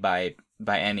be made by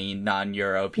any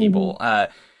non-Euro people,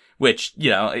 which,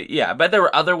 yeah, but there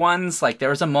were other ones, like, there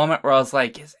was a moment where I was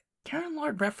like, is Karen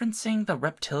Lord referencing the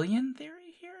reptilian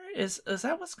theory here? Is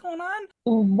that what's going on?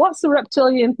 What's the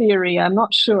reptilian theory? I'm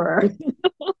not sure.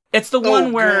 It's the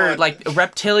one where, God. like,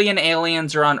 reptilian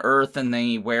aliens are on Earth and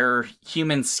they wear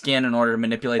human skin in order to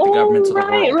manipulate the governments of the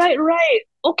world. Right.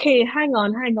 Okay, hang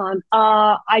on.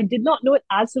 I did not know it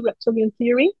as the reptilian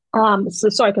theory.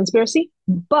 Sorry, conspiracy.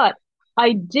 But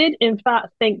I did, in fact,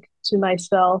 think to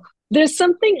myself, there's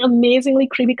something amazingly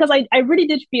creepy because I really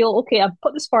did feel, okay, I've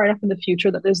put this far enough in the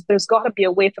future that there's got to be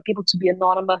a way for people to be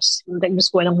anonymous and then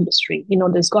just going on the street.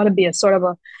 There's got to be a sort of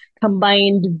a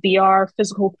combined VR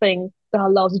physical thing that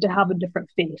allows you to have a different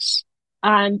face.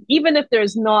 And even if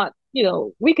there's not,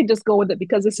 we could just go with it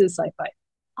because this is sci-fi.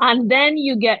 And then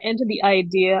you get into the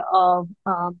idea of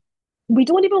we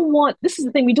don't even want, this is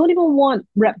the thing, we don't even want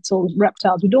reptiles,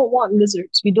 we don't want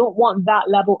lizards, we don't want that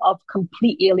level of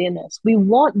complete alienness. We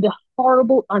want the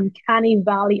horrible, uncanny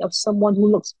valley of someone who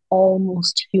looks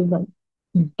almost human.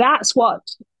 That's what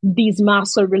these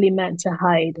masks are really meant to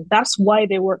hide. That's why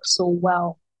they work so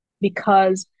well,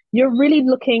 because you're really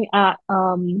looking at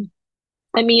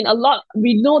we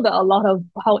know that a lot of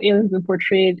how aliens have been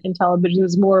portrayed in television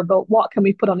is more about what can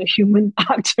we put on a human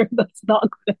actor that's not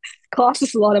going to cost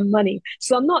us a lot of money.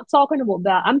 So I'm not talking about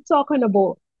that. I'm talking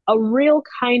about a real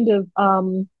kind of,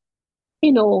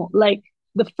 like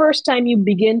the first time you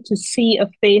begin to see a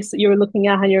face that you're looking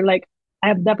at and you're like, I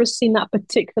have never seen that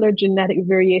particular genetic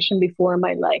variation before in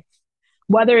my life.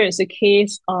 Whether it's a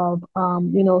case of,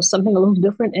 something a little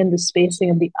different in the spacing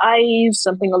of the eyes,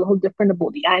 something a little different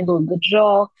about the angle of the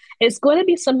jaw. It's going to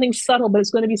be something subtle, but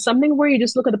it's going to be something where you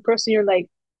just look at the person, you're like,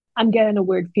 I'm getting a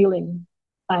weird feeling.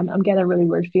 I'm getting a really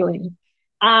weird feeling.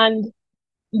 And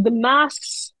the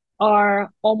masks are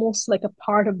almost like a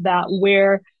part of that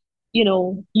where, you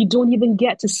don't even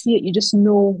get to see it. You just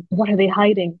know, what are they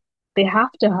hiding? They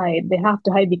have to hide. They have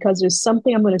to hide because there's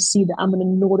something I'm going to see that I'm going to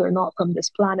know they're not from this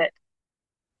planet.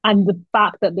 And the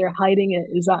fact that they're hiding it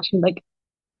is actually like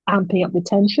amping up the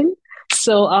tension.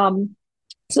 So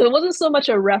it wasn't so much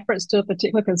a reference to a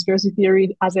particular conspiracy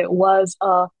theory as it was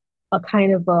a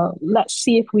kind of let's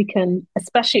see if we can,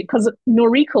 especially because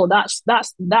Noriko, that's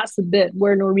the bit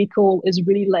where Noriko is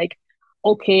really like,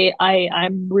 okay,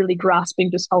 I'm really grasping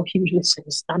just how huge this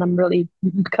is, and I'm really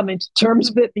coming to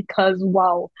terms with it because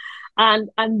wow,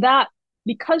 and that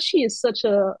because she is such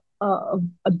a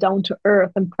down to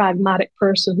earth and pragmatic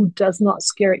person who does not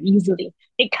scare easily.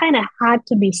 It kind of had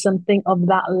to be something of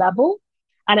that level,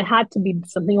 and it had to be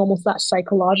something almost that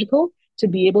psychological to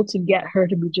be able to get her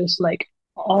to be just like,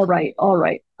 all right,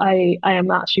 I am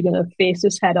actually going to face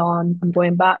this head on. I'm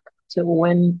going back to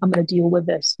when I'm going to deal with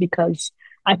this because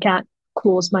I can't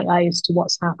close my eyes to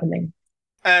what's happening.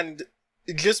 And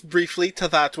just briefly to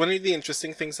that, one of the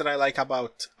interesting things that I like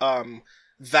about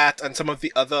that and some of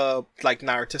the other like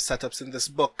narrative setups in this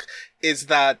book is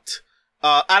that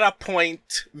at a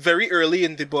point very early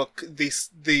in the book,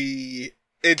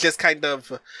 it just kind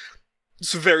of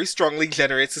very strongly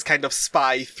generates this kind of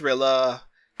spy thriller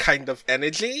kind of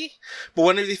energy. But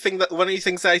one of the things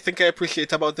that I think I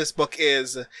appreciate about this book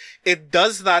is it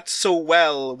does that so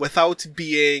well without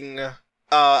being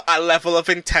a level of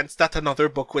intense that another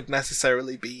book would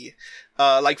necessarily be.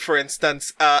 Like for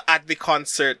instance, at the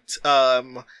concert,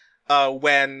 when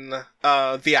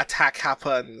the attack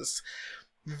happens,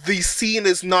 the scene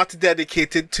is not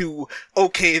dedicated to,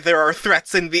 okay, there are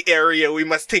threats in the area, we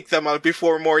must take them out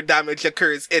before more damage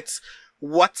occurs. It's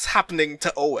what's happening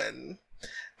to Owen,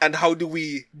 and how do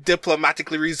we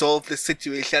diplomatically resolve this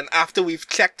situation after we've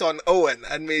checked on Owen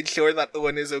and made sure that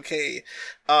Owen is okay.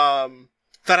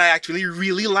 That I actually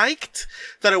really liked.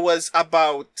 That it was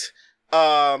about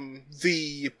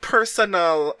the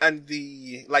personal and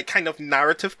the like kind of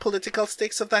narrative political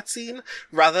stakes of that scene,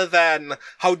 rather than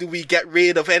how do we get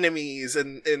rid of enemies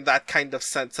in that kind of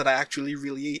sense, that I actually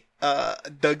really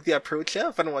dug the approach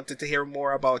of, and wanted to hear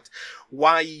more about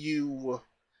why you,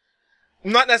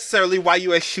 not necessarily why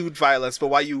you eschewed violence, but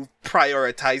why you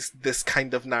prioritized this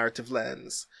kind of narrative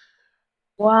lens.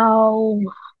 Wow.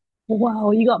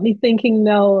 Wow, you got me thinking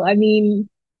now. I mean,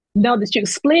 now that you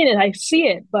explain it, I see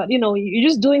it. But you're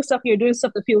just doing stuff, you're doing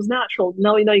stuff that feels natural.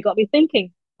 Now you got me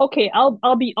thinking. Okay,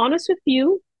 I'll be honest with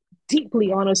you,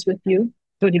 deeply honest with you.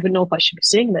 Don't even know if I should be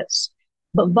saying this.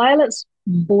 But violence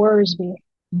bores me.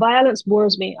 Violence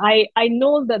bores me. I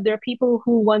know that there are people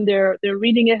who, when they're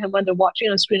reading it and when they're watching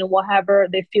on screen and whatever,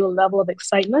 they feel a level of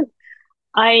excitement.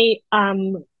 I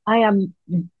am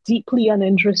deeply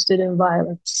uninterested in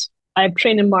violence. I've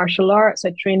trained in martial arts,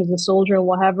 I trained as a soldier and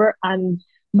whatever. And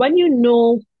when you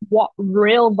know what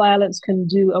real violence can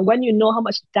do, and when you know how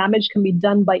much damage can be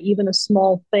done by even a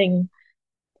small thing,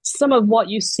 some of what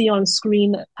you see on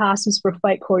screen that passes for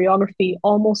fight choreography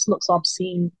almost looks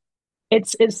obscene.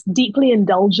 It's deeply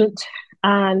indulgent,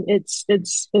 and it's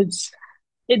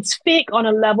fake on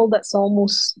a level that's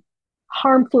almost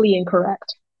harmfully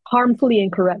incorrect. Harmfully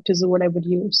incorrect is the word I would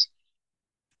use.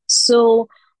 So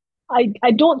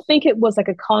I don't think it was like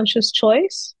a conscious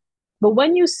choice. But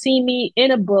when you see me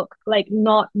in a book, like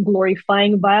not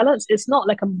glorifying violence, it's not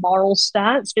like a moral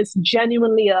stance. It's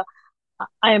genuinely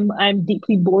I'm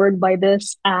deeply bored by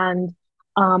this, and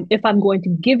if I'm going to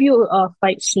give you a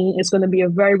fight scene, it's going to be a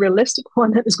very realistic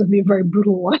one. It's going to be a very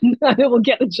brutal one, and it will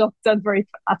get the job done very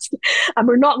fast. And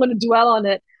we're not going to dwell on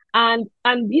it. And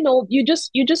you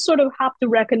just sort of have to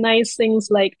recognize things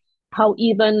like how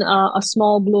even a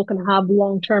small blow can have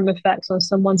long-term effects on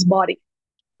someone's body,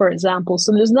 for example.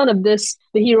 So there's none of this,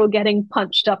 the hero getting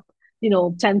punched up,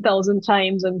 10,000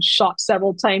 times and shot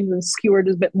several times and skewered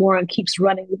a bit more and keeps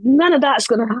running. None of that's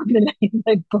going to happen in any of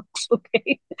my books,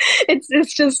 okay?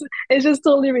 It's just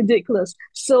totally ridiculous.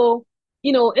 So,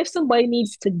 if somebody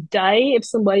needs to die, if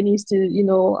somebody needs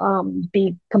to,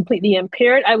 be completely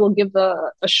impaired, I will give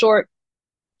a short,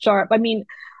 sharp. I mean,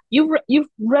 you've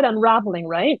read Unraveling,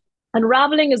 right?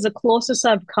 Unraveling is the closest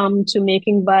I've come to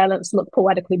making violence look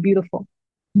poetically beautiful.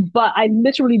 But I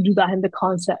literally do that in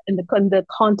the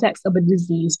context of a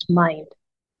diseased mind.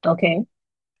 Okay.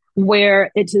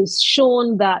 Where it is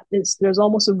shown that there's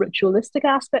almost a ritualistic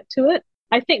aspect to it.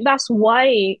 I think that's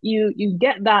why you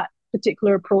get that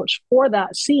particular approach for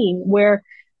that scene, where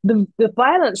the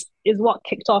violence is what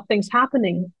kicked off things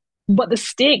happening. But the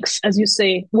stakes, as you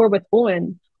say, were with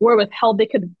Owen, were with how they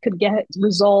could get it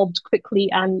resolved quickly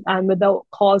and without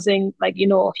causing a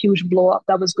huge blow up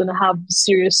that was going to have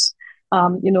serious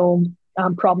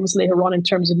problems later on in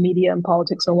terms of media and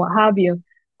politics and what have you.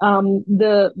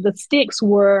 The stakes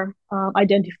were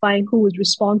identifying who was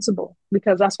responsible,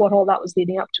 because that's what all that was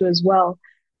leading up to as well.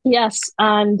 Yes,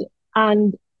 and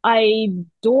I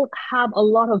don't have a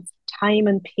lot of time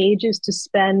and pages to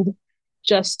spend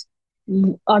just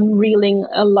unreeling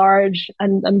a large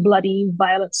and bloody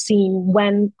violent scene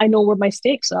when I know where my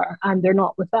stakes are, and they're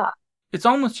not with that. It's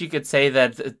almost, you could say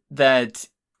that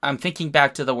I'm thinking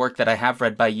back to the work that I have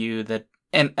read by you, that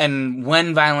and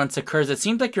when violence occurs, it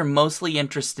seems like you're mostly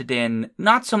interested in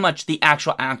not so much the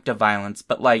actual act of violence,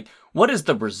 but like, what is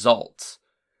the result?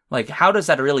 Like, how does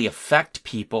that really affect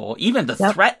people? Even the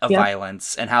threat of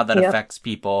violence and how that affects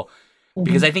people.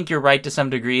 Because I think you're right to some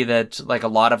degree that like a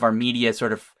lot of our media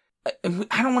sort of,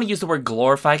 I don't want to use the word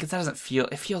glorify because that doesn't feel,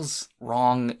 it feels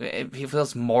wrong. It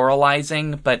feels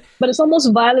moralizing, but it's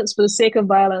almost violence for the sake of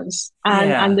violence.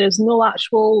 And there's no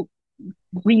actual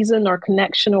reason or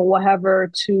connection or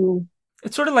whatever to.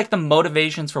 It's sort of like the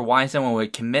motivations for why someone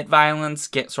would commit violence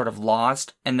get sort of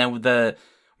lost. And then the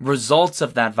results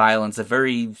of that violence, the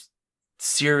very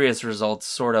serious results,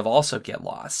 sort of also get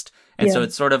lost. And so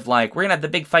it's sort of like, we're going to have the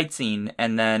big fight scene,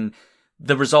 and then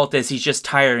the result is he's just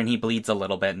tired and he bleeds a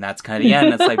little bit, and that's kind of the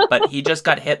end. It's like, but he just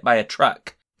got hit by a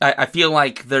truck. I feel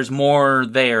like there's more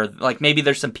there. Like, maybe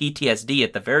there's some PTSD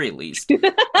at the very least.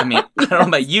 I mean, I don't know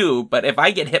about you, but if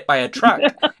I get hit by a truck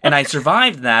and I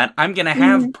survived that, I'm going to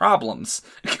have problems.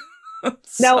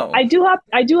 Now, I do have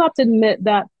to admit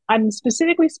that I'm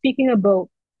specifically speaking about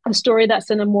a story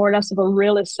that's in a more or less of a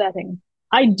realist setting.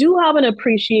 I do have an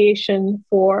appreciation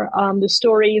for the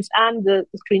stories and the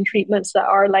screen treatments that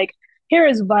are like, here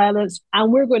is violence,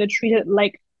 and we're going to treat it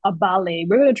like a ballet.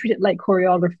 We're going to treat it like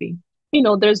choreography.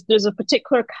 There's a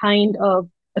particular kind of,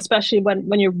 especially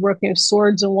when you're working with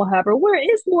swords and whatever, where it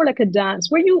is more like a dance,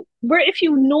 where if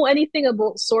you know anything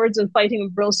about swords and fighting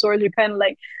with real swords, you're kind of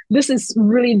like, this is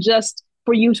really just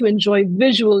for you to enjoy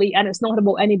visually, and it's not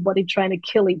about anybody trying to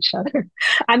kill each other.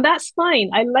 And that's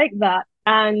fine. I like that.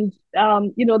 And there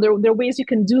are ways you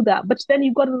can do that, but then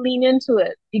you've got to lean into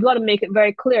it. You got to make it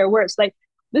very clear where it's like,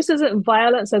 this isn't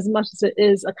violence as much as it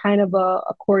is a kind of a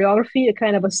choreography, a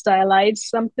kind of a stylized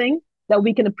something that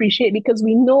we can appreciate, because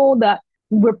we know that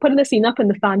we're putting this enough in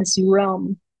the fantasy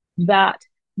realm that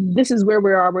this is where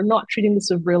we are. We're not treating this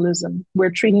with realism. We're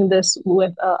treating this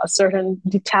with a certain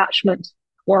detachment,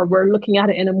 or we're looking at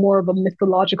it in a more of a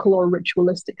mythological or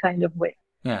ritualistic kind of way.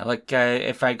 Yeah, like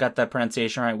if I got that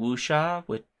pronunciation right, wuxia,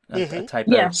 with a type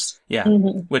yes. of, yeah,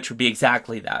 which would be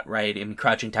exactly that, right? In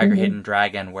Crouching Tiger, Hidden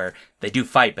Dragon, where they do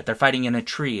fight, but they're fighting in a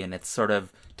tree, and it sort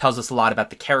of tells us a lot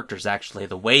about the characters, actually,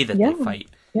 the way that they fight.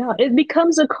 Yeah, it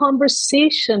becomes a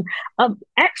conversation of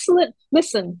excellent.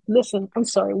 Listen, I'm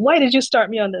sorry. Why did you start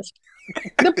me on this?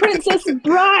 The Princess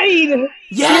Bride!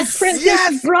 Yes! The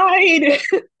Princess Bride!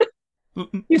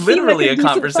 Literally a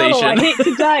conversation. Fellow. I hate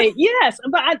to die. Yes,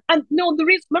 but I no, the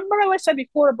reason, remember how I said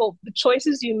before about the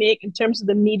choices you make in terms of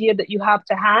the media that you have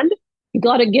to hand? You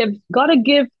gotta give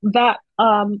that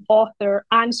author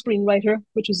and screenwriter,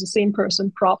 which is the same person,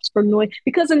 props for knowing,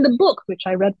 because in the book, which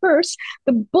I read first,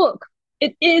 the book,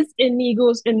 it is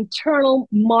Inigo's internal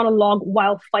monologue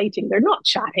while fighting. They're not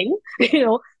chatting,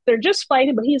 they're just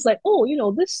fighting, but he's like,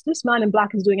 oh, this man in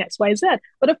black is doing X, Y, Z.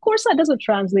 But of course that doesn't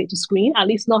translate to screen, at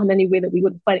least not in any way that we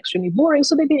would find extremely boring.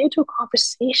 So they get into a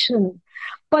conversation,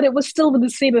 but it was still with the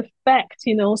same effect,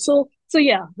 So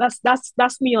yeah,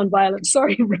 that's me on violence.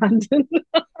 Sorry, Brandon.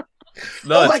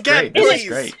 No, it's great. It's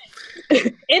great.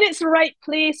 In its right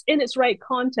place, in its right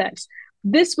context.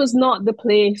 This was not the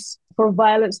place for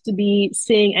violence to be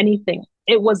saying anything.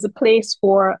 It was the place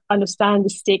for understanding the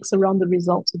stakes around the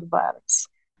results of the violence.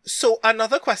 So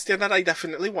another question that I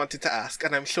definitely wanted to ask,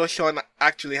 and I'm sure Shaun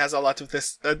actually has a lot of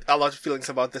feelings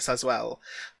about this as well.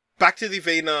 Back to the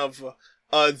vein of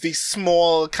the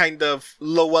small kind of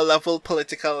lower level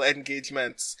political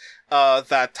engagements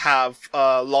that have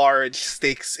large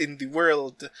stakes in the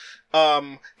world.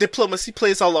 Diplomacy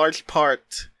plays a large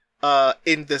part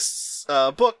in this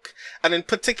book, and in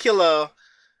particular,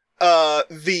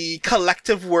 the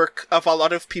collective work of a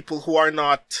lot of people who are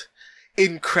not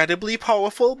incredibly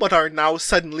powerful, but are now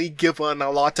suddenly given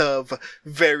a lot of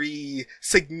very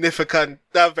significant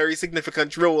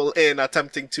role in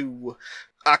attempting to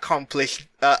accomplish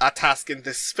a task in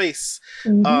this space.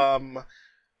 Tiago,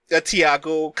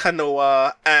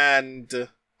 Kanoa, and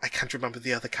I can't remember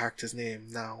the other character's name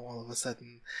now, all of a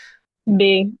sudden.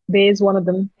 Bay is one of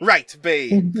them. Right,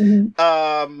 Bay.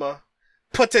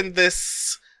 Put in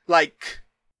this, like,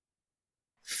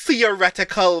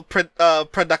 theoretical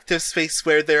productive space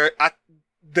where they're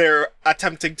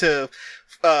attempting to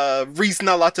reason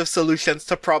a lot of solutions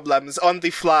to problems on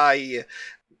the fly,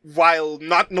 while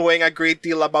not knowing a great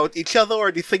deal about each other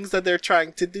or the things that they're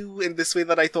trying to do, in this way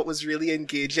that I thought was really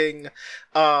engaging.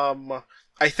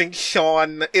 I think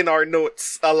Shaun, in our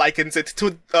notes, likens it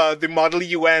to the Model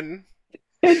UN,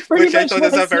 which I thought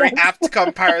is a very apt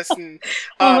comparison.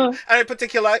 And in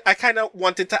particular, I kind of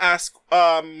wanted to ask,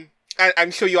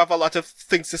 I'm sure you have a lot of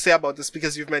things to say about this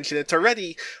because you've mentioned it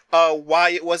already, why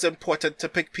it was important to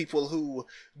pick people who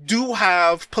do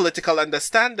have political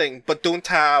understanding, but don't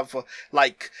have,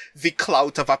 like, the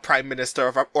clout of a prime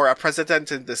minister or a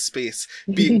president in this space,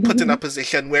 being put in a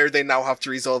position where they now have to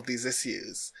resolve these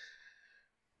issues.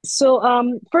 So,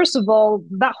 first of all,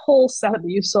 that whole setup that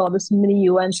you saw, this mini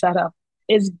UN setup,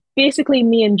 is basically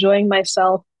me enjoying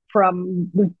myself from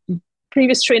the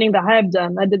previous training that I have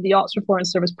done. I did the Oxford Foreign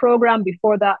Service program.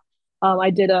 Before that, I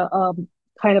did a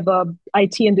kind of a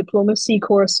IT and diplomacy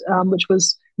course, which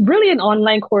was really an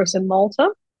online course in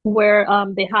Malta, where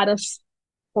they had us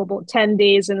for about 10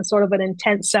 days in a sort of an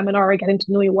intense seminar, getting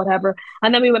to know you, whatever.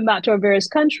 And then we went back to our various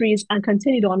countries and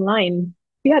continued online.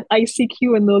 We had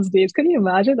ICQ in those days. Can you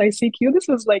imagine ICQ? This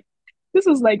was like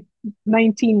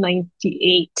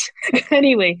 1998.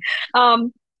 Anyway,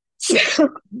 so,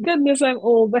 goodness, I'm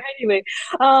old. But anyway,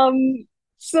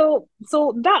 so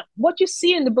that what you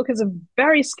see in the book is a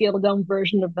very scaled down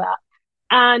version of that.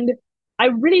 And I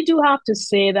really do have to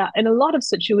say that in a lot of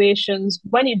situations,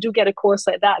 when you do get a course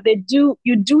like that,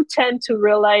 you do tend to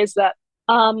realize that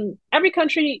every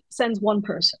country sends one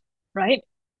person, right?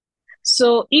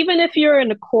 So even if you're in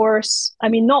a course, I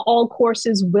mean, not all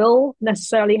courses will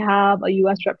necessarily have a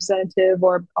US representative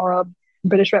or a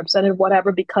British representative,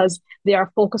 whatever, because they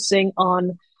are focusing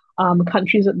on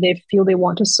countries that they feel they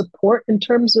want to support in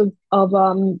terms of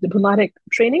diplomatic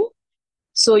training.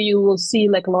 So you will see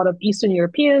like a lot of Eastern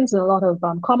Europeans and a lot of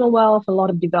Commonwealth, a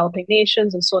lot of developing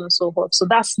nations and so on and so forth. So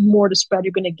that's more the spread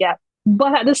you're going to get.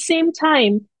 But at the same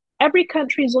time, every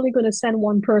country is only going to send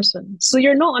one person. So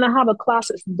you're not going to have a class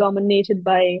that's dominated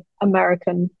by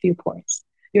American viewpoints.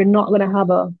 You're not going to have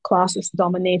a class that's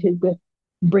dominated with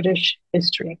British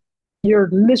history. You're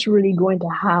literally going to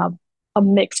have a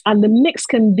mix. And the mix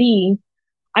can be,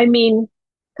 I mean,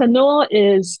 Kanoa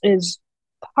is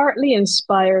partly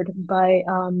inspired by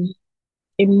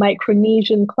a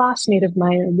Micronesian classmate of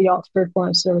mine in the Oxford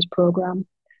Foreign Service program.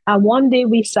 And one day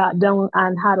we sat down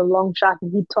and had a long chat,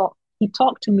 and he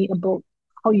talked to me about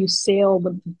how you sail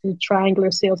the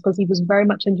triangular sails, because he was very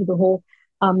much into the whole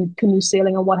canoe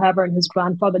sailing and whatever. And his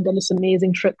grandfather did this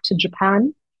amazing trip to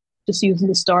Japan, just using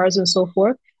the stars and so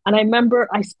forth. And I remember,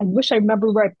 I wish I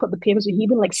remember where I put the papers. He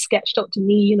even like sketched out to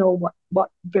me, you know, what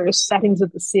various settings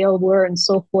of the sail were and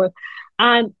so forth.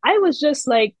 And I was just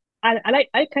like,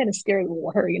 I kind of scared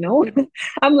water, you know.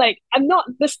 I'm like, I'm not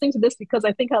listening to this because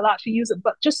I think I'll actually use it,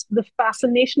 but just the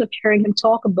fascination of hearing him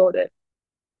talk about it.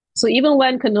 So even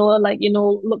when Kanoa, like, you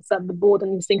know, looks at the boat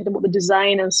and he's thinking about the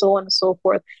design and so on and so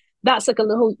forth, that's like a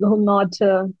little nod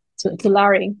to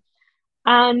Larry.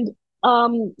 And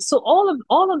so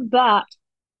all of that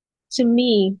to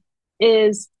me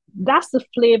is that's the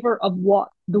flavor of what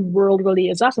the world really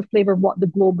is. That's the flavor of what the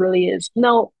globe really is.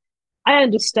 Now, I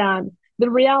understand. The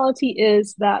reality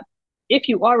is that if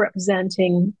you are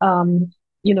representing,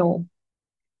 you know,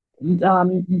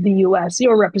 the US,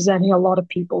 you're representing a lot of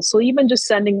people. So even just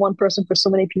sending one person for so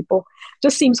many people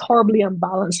just seems horribly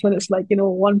unbalanced when it's like, you know,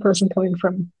 one person coming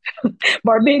from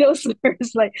Barbados,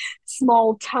 there's like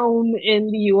small town in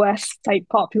the US type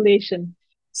population.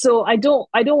 So I don't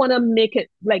want to make it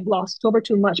like glossed over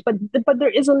too much, but there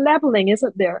is a leveling,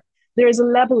 isn't there? There is a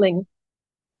leveling.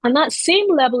 And that same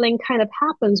leveling kind of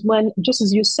happens when, just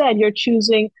as you said, you're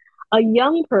choosing a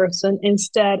young person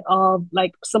instead of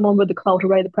like someone with the clout,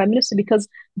 right, the prime minister, because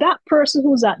that person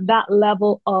who's at that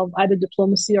level of either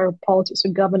diplomacy or politics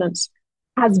or governance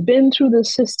has been through the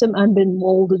system and been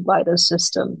molded by the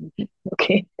system.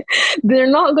 Okay. They're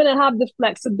not going to have the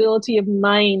flexibility of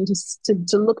mind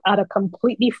to look at a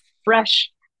completely fresh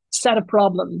set of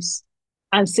problems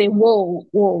and say, whoa,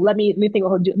 let me think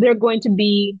of how to do it. They're going to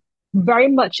be very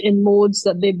much in modes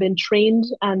that they've been trained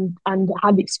and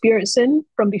had experience in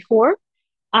from before.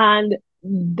 And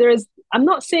I'm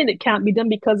not saying it can't be done,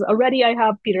 because already I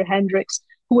have Peter Hendricks,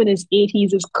 who in his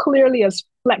 80s is clearly as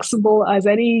flexible as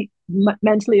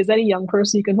mentally as any young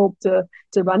person you can hope to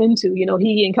run into. You know,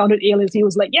 he encountered aliens. He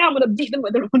was like, yeah, I'm going to beat them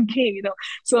with their own game, you know?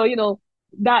 So, you know,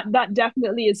 that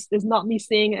definitely is not me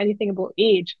saying anything about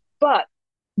age, but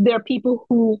there are people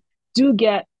who do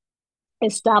get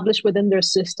established within their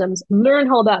systems, learn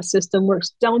how that system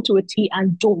works down to a T,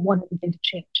 and don't want anything to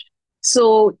change.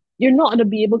 So you're not going to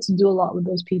be able to do a lot with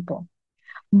those people.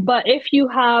 But if you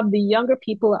have the younger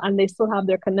people and they still have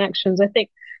their connections, I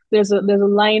think there's a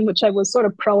line which I was sort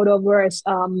of proud of, where it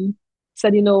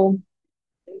said, you know,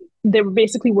 they were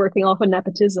basically working off of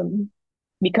nepotism,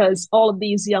 because all of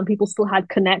these young people still had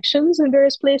connections in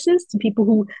various places to people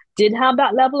who did have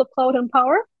that level of clout and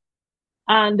power.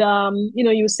 And, you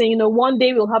know, you were saying, you know, one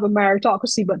day we'll have a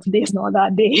meritocracy, but today's not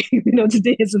that day. You know,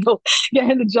 today is about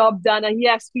getting the job done. And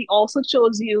yes, we also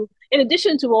chose you, in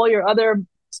addition to all your other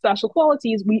special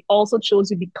qualities, we also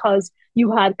chose you because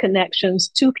you had connections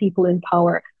to people in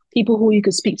power, people who you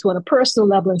could speak to on a personal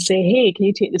level and say, hey, can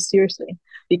you take this seriously?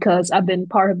 Because I've been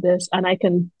part of this and I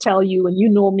can tell you, and you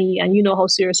know me and you know how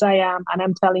serious I am. And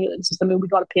I'm telling you, this is something we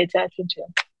got to pay attention to.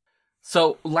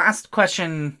 So last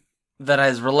question that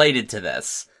is related to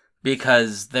this,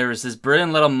 because there's this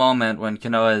brilliant little moment when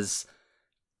Kanoa's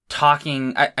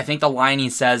talking. I think the line he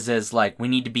says is like, we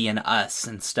need to be an us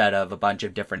instead of a bunch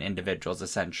of different individuals,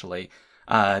 essentially.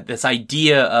 This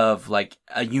idea of like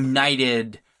a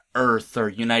united Earth or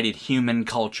united human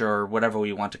culture or whatever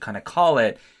we want to kind of call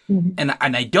it. Mm-hmm.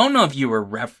 And I don't know if you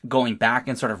were going back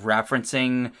and sort of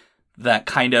referencing that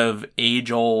kind of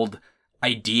age-old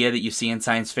idea that you see in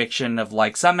science fiction of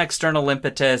like some external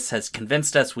impetus has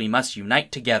convinced us we must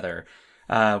unite together,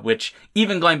 which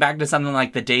even going back to something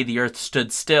like The Day the Earth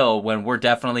Stood Still, when we're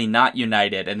definitely not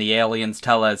united and the aliens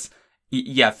tell us,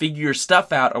 yeah, figure your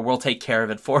stuff out or we'll take care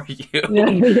of it for you.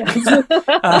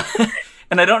 Yeah,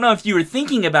 and I don't know if you were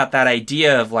thinking about that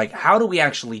idea of like, how do we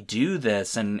actually do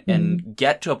this and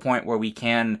get to a point where we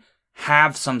can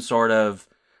have some sort of,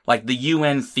 like, the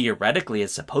UN theoretically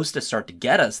is supposed to start to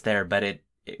get us there, but I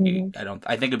think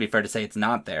it'd be fair to say it's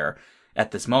not there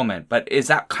at this moment. But is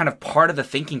that kind of part of the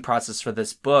thinking process for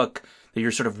this book, that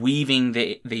you're sort of weaving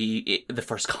the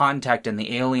first contact and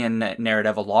the alien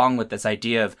narrative along with this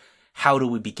idea of how do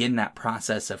we begin that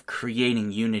process of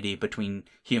creating unity between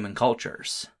human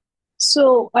cultures?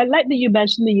 So I like that you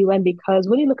mentioned the UN because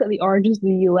when you look at the origins of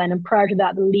the UN and prior to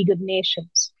that, the League of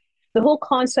Nations, the whole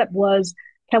concept was,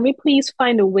 can we please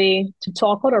find a way to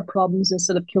talk out our problems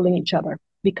instead of killing each other?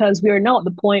 Because we are now at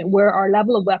the point where our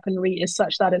level of weaponry is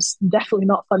such that it's definitely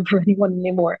not fun for anyone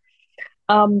anymore.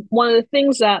 One of the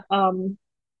things that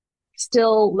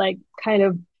still like kind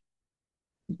of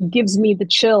gives me the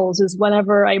chills is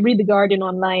whenever I read the Guardian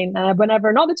online,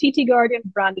 whenever not the TT Guardian,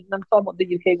 Brandon, I'm talking about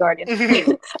the UK Guardian.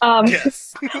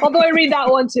 Yes. Although I read that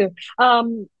one too.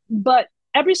 But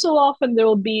every so often there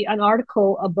will be an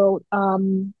article about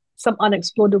some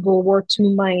unexplodable War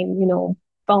II mine,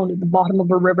 found at the bottom of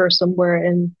a river somewhere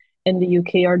in the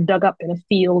UK or dug up in a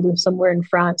field somewhere in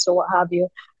France or what have you.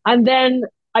 And then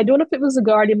I don't know if it was the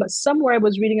Guardian, but somewhere I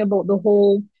was reading about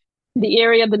the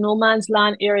area, the no man's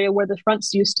land area where the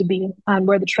fronts used to be and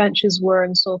where the trenches were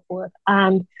and so forth.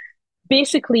 And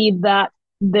basically that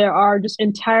there are just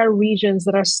entire regions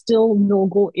that are still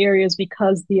no-go areas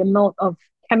because the amount of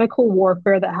chemical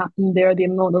warfare that happened there, the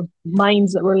amount of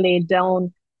mines that were laid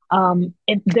down,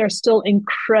 they're still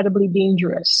incredibly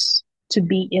dangerous to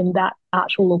be in that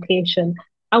actual location.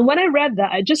 And when I read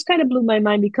that, it just kind of blew my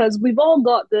mind because we've all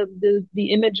got the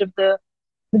image of the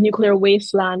nuclear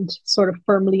wasteland sort of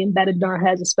firmly embedded in our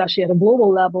heads, especially at a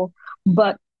global level.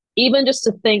 But even just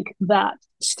to think that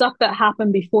stuff that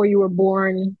happened before you were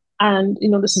born, and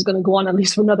this is going to go on at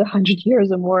least for another 100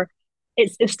 years or more,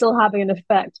 it's still having an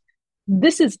effect.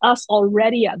 This is us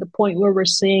already at the point where we're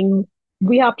saying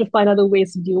we have to find other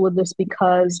ways to deal with this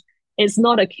because it's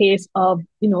not a case of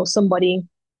somebody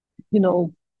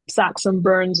sacks and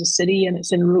burns a city and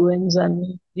it's in ruins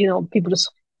and people just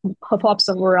hop up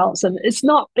somewhere else, and it's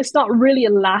not really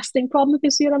a lasting problem, if you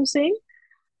see what I'm saying.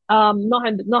 Not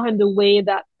in the way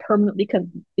that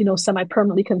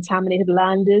semi-permanently contaminated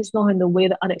land is, not in the way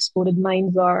that unexploded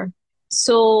mines are.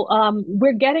 So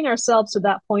we're getting ourselves to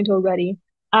that point already.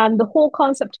 And the whole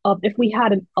concept of if we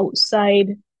had an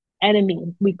outside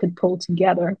enemy we could pull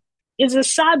together is a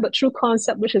sad but true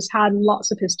concept which has had lots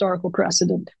of historical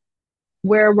precedent,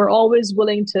 where we're always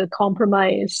willing to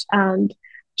compromise and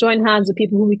join hands with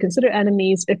people who we consider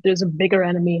enemies if there's a bigger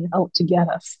enemy out to get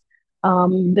us.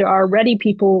 There are already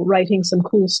people writing some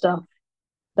cool stuff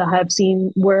that I've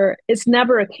seen where it's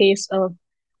never a case of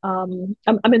I'm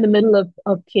in the middle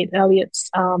of Kate Elliott's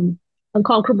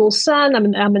Unconquerable Sun.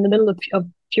 I'm in the middle of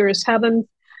Purest Heaven,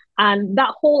 and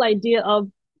that whole idea of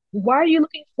why are you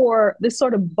looking for this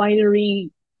sort of binary?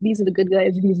 These are the good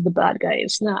guys, these are the bad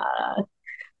guys. Nah,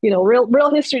 real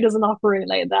history doesn't operate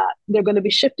like that. They're going to be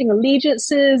shifting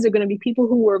allegiances. They're going to be people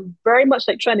who were very much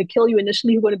like trying to kill you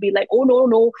initially, who are going to be like, oh,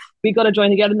 no, we got to join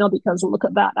together now because look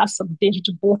at that. That's some danger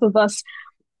to both of us.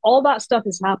 All that stuff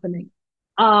is happening.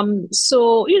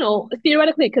 So,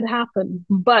 theoretically it could happen.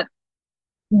 But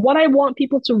what I want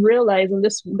people to realize, and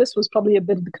this was probably a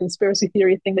bit of the conspiracy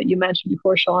theory thing that you mentioned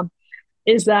before, Shaun,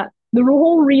 is that the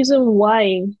whole reason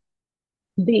why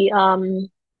the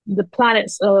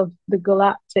planets of the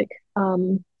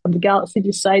galaxy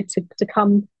decide to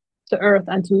come to Earth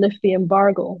and to lift the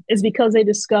embargo is because they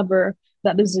discover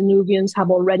that the Zenuvians have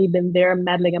already been there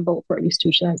meddling about for at least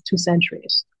two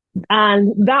centuries.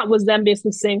 And that was them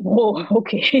basically saying, oh,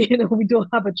 okay, we don't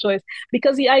have a choice.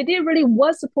 Because the idea really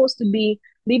was supposed to be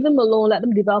leave them alone, let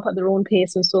them develop at their own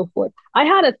pace and so forth. I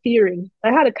had a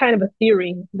kind of a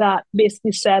theory that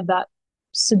basically said that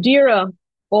Sidira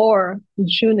or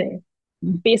June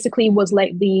basically was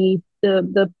like the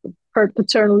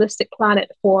paternalistic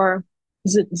planet for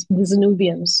the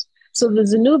Zenuvians. So the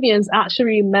Zenuvians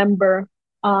actually remember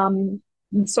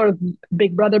sort of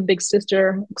big brother, big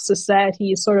sister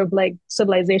society, sort of like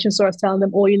civilization sort of telling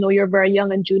them, oh, you're very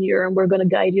young and junior and we're going to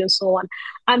guide you and so on.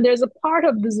 And there's a part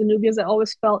of the Zenuvians that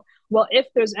always felt, well, if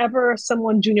there's ever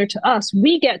someone junior to us,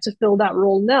 we get to fill that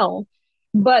role now.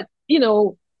 But,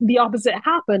 the opposite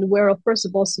happened where, first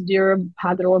of all, Sidira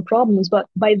had their own problems. But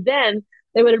by then,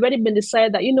 they would have already been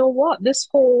decided that, this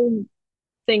whole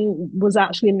thing was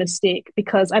actually a mistake,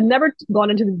 because I've never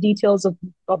gone into the details of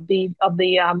the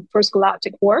First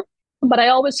Galactic War, but I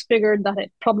always figured that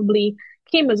it probably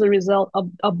came as a result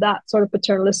of that sort of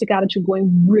paternalistic attitude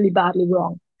going really badly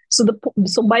wrong. So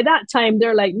by that time,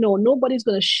 they're like, no, nobody's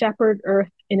going to shepherd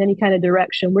Earth in any kind of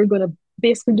direction. We're going to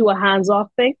basically do a hands-off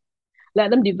thing, let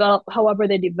them develop however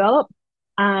they develop,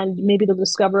 and maybe they'll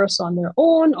discover us on their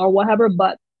own or whatever,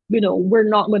 but we're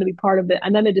not going to be part of it.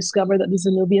 And then they discover that the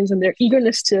Zenuvians and their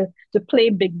eagerness to play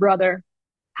Big Brother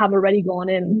have already gone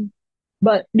in.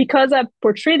 But because I've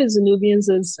portrayed the Zenuvians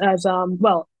as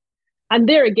well, and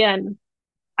there again,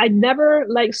 I never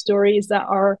like stories that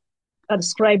are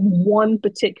ascribe one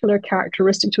particular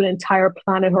characteristic to an entire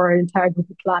planet or an entire group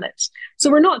of planets. So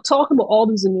we're not talking about all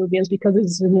the Zenuvians because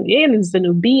there's the new A and there's the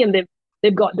new B, and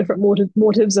they've got different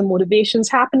motives and motivations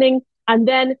happening. And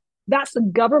then that's the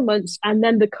governments, and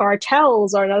then the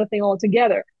cartels are another thing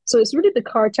altogether. So it's really the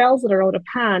cartels that are out of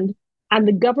hand, and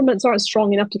the governments aren't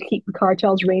strong enough to keep the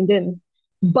cartels reined in.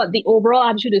 But the overall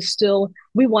attitude is still,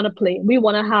 we want to play, we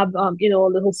want to have a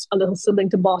little sibling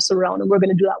to boss around, and we're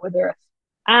going to do that with Earth.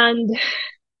 And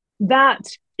that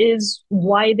is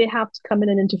why they have to come in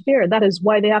and interfere. That is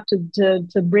why they have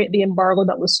to break the embargo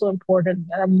that was so important.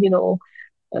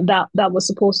 That was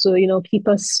supposed to, keep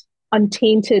us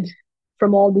untainted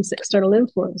from all this external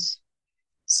influence.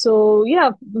 So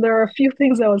yeah, there are a few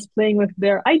things I was playing with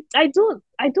there. I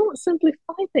don't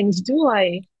simplify things, do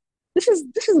I? This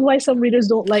is why some readers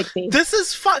don't like me. This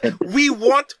is fun. We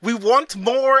want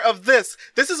more of this.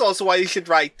 This is also why you should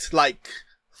write like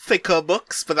thicker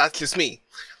books, but that's just me.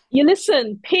 You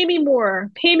listen, pay me more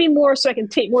so I can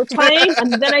take more time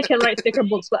and then I can write thicker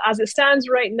books. But as it stands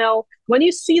right now, when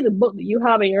you see the book that you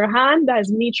have in your hand, that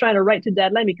is me trying to write to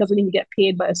deadline because I need to get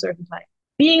paid by a certain time.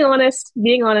 Being honest.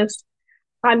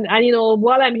 And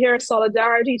while I'm here,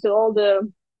 solidarity to all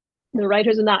the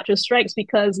writers and actors strikes,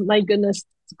 because my goodness,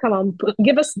 come on,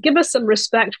 give us some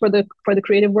respect for the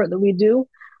creative work that we do.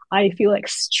 I feel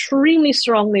extremely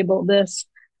strongly about this.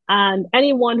 And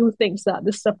anyone who thinks that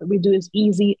this stuff that we do is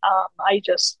easy, I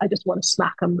just want to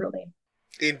smack them, really.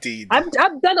 Indeed. I've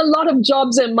done a lot of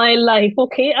jobs in my life,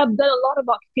 okay? I've done a lot of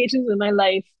occupations in my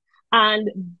life. And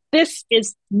this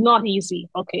is not easy,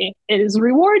 okay? It is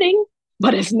rewarding,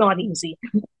 but it's not easy.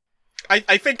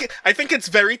 I think it's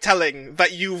very telling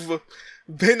that you've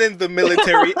been in the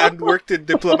military and worked in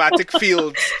diplomatic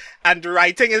fields, and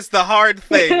writing is the hard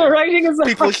thing. Writing is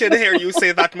People should hear you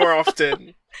say that more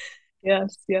often.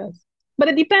 Yes. But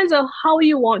it depends on how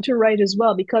you want to write as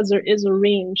well, because there is a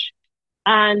range.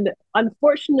 And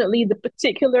unfortunately, the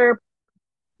particular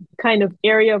kind of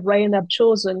area of writing I've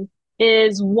chosen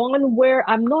is one where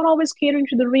I'm not always catering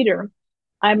to the reader.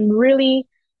 I'm really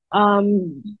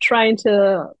trying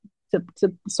to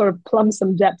sort of plumb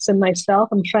some depths in myself.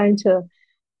 I'm trying to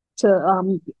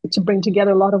bring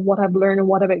together a lot of what I've learned and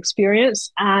what I've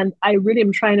experienced. And I really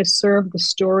am trying to serve the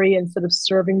story instead of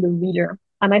serving the reader.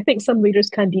 And I think some readers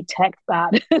can detect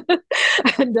that.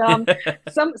 And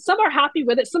some are happy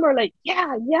with it. Some are like,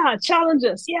 yeah, challenge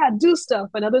us. Yeah, do stuff.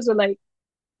 And others are like,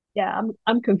 yeah,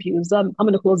 I'm confused. I'm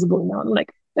going to close the book now. I'm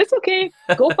like, it's okay.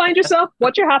 Go find yourself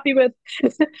what you're happy with.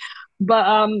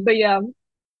 But yeah.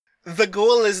 The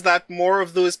goal is that more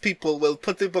of those people will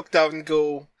put the book down and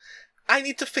go, I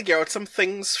need to figure out some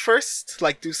things first,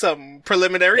 like do some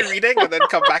preliminary reading and then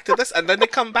come back to this, and then they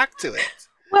come back to it.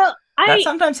 Well, that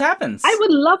sometimes happens. I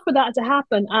would love for that to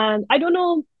happen. And I don't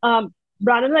know,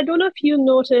 Brandon, I don't know if you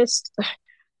noticed,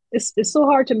 it's so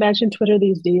hard to mention Twitter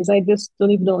these days. I just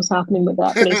don't even know what's happening with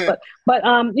that place. But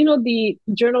the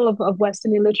Journal of West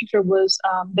Indian Literature was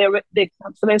they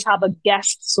sometimes have a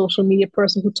guest social media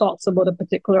person who talks about a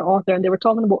particular author, and they were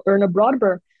talking about Erna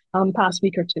Brodber past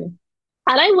week or two.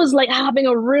 And I was like having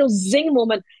a real zing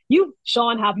moment.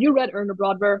 Shaun, have you read Erna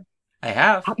Brodber? I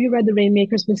have. Have you read The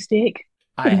Rainmaker's Mistake?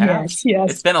 I have.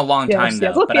 Yes. It's been a long time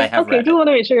though, Okay, but I have read I just want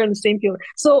to make sure you're on the same field.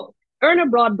 So Erna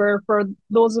Brodber, for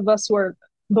those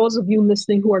of you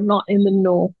listening who are not in the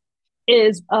know,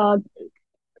 is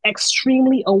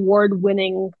extremely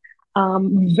award-winning,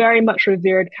 very much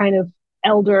revered kind of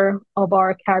elder of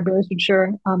our Caribbean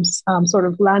literature sort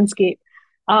of landscape.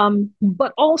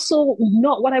 But also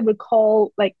not what I would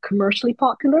call like commercially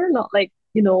popular, not like,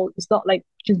 it's not like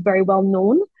she's very well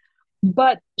known,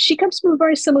 but she comes from a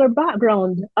very similar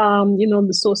background, the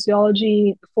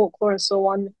sociology, folklore, and so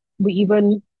on. We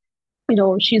even,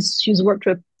 she's worked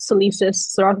with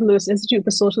SALISIS, Sir Arthur Lewis Institute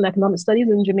for Social and Economic Studies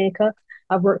in Jamaica.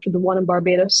 I've worked with the one in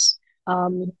Barbados.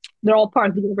 They're all part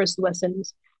of the University of the West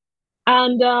Indies.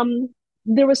 And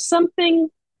there was something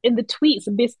in the tweets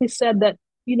that basically said that,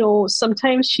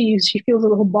 sometimes she feels a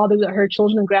little bothered that her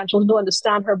children and grandchildren don't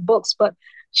understand her books, but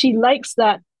she likes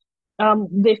that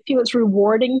they feel it's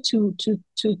rewarding to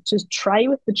try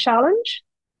with the challenge.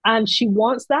 And she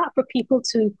wants that for people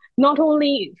to not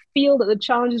only feel that the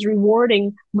challenge is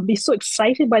rewarding, but be so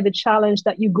excited by the challenge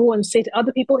that you go and say to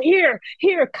other people, here,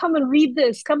 come and read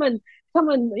this, come and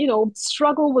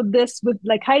struggle with this, with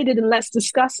like I did, and let's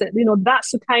discuss it.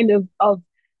 That's the kind of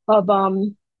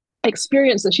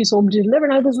experience that she's hoping to deliver.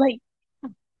 And I was like,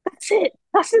 that's it.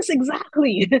 That's this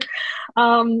exactly.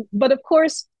 But of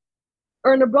course,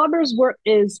 Erna Brodber's work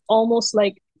is almost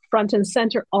like front and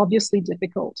center, obviously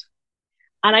difficult.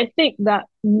 And I think that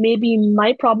maybe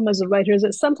my problem as a writer is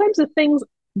that sometimes the things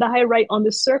that I write on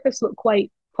the surface look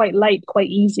quite light, quite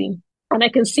easy. And I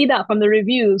can see that from the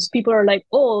reviews. People are like,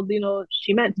 oh,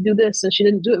 she meant to do this and she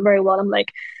didn't do it very well. I'm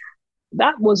like,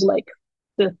 that was like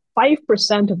the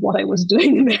 5% of what I was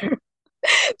doing there.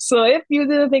 So if you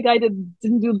didn't think I didn't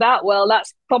do that well,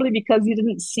 that's probably because you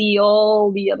didn't see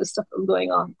all the other stuff that was going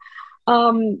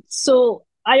on. So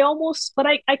but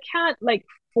I can't like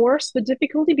force the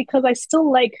difficulty because I still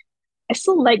like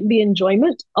the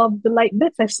enjoyment of the light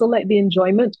bits. I still like the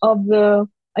enjoyment of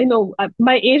I know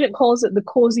my agent calls it the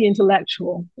cozy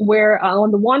intellectual, where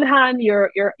on the one hand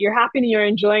you're happy and you're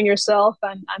enjoying yourself,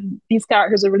 and these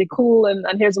characters are really cool, and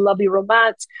here's a lovely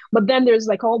romance. But then there's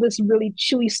like all this really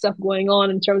chewy stuff going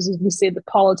on in terms of, you say, the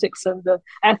politics and the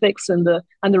ethics and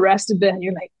the rest of it, and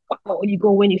you're like, wow, when you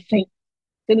go when you think,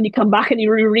 then you come back and you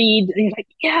reread, and you're like,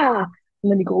 yeah.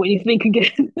 And then you go when you think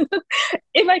again.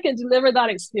 If I can deliver that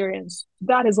experience,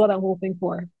 that is what I'm hoping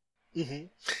for. Mm-hmm.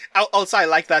 Also, I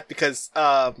like that because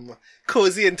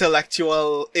cozy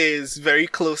intellectual is very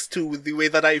close to the way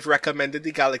that I've recommended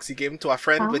the Galaxy game to a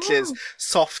friend, which is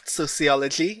soft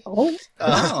sociology.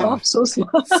 Soft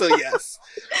sociology. So yes.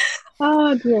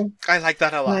 Oh dear. I like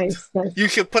that a lot. Nice. You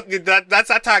should put that's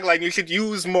a tagline you should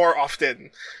use more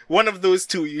often. One of those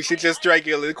two you should just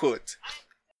regularly quote.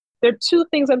 There are two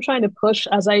things I'm trying to push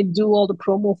as I do all the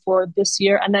promo for this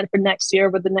year and then for next year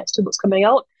with the next two books coming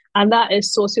out. And that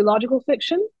is sociological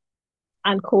fiction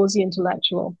and cozy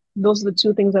intellectual. Those are the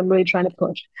two things I'm really trying to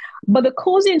push. But the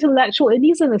cozy intellectual, it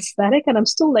needs an aesthetic, and I'm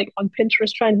still like on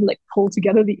Pinterest trying to like pull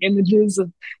together the images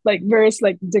of like various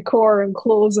like decor and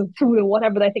clothes and food and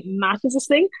whatever that I think matches this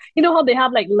thing. You know how they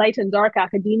have like light and dark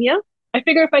academia? I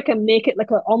figure if I can make it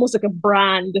like almost like a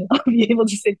brand, I'll be able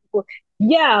to say to people,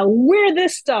 yeah, wear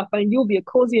this stuff and you'll be a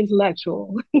cozy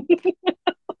intellectual.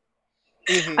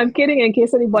 Mm-hmm. I'm kidding in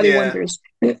case anybody wonders.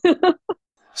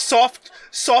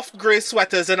 Soft gray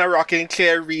sweaters and a rocking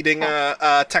chair reading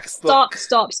a textbook.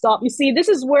 Stop. You see, this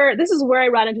is where I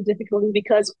ran into difficulty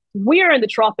because we are in the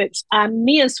tropics and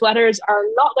me and sweaters are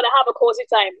not going to have a cozy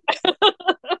time.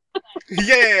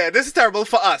 Yeah, this is terrible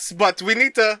for us, but we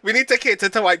need to cater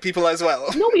to white people as well.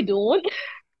 No, we don't.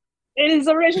 It is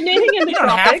originating in the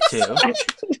tropics. Don't have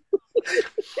to.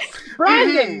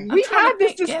 Brandon, we've had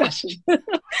this discussion.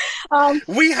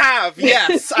 We have,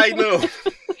 yes, I know.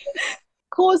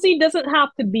 Cozy doesn't have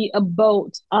to be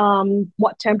about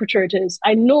what temperature it is.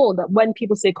 I know that when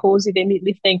people say cozy, they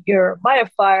immediately think you're by a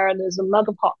fire and there's a mug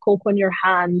of hot cocoa in your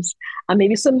hands and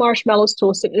maybe some marshmallows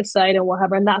toasted to the side and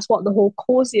whatever. And that's what the whole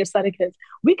cozy aesthetic is.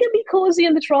 We can be cozy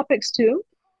in the tropics too.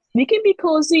 We can be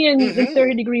cozy in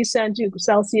 30 degrees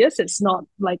Celsius. It's not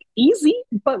like easy,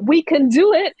 but we can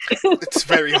do it. It's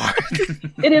very hard.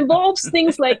 It involves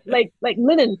things like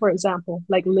linen, for example,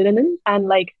 like linen and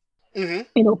like,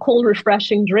 cold,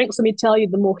 refreshing drinks. Let me tell you,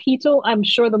 the mojito, I'm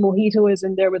sure the mojito is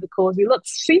in there with the cozy. Look,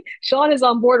 see, Shaun is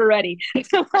on board already.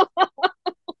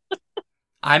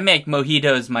 I make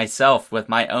mojitos myself with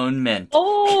my own mint.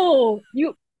 Oh,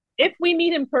 if we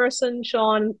meet in person,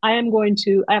 Shaun, I am going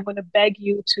to beg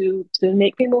you to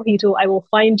make me mojito. I will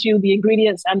find you the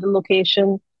ingredients and the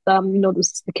location,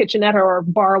 the kitchenette or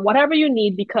bar, whatever you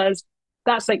need, because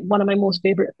that's like one of my most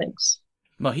favorite things.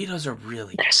 Mojitos are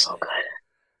really good. They're so good.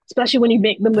 Especially when you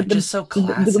make them with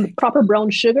the proper brown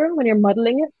sugar when you're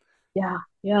muddling it. Yeah.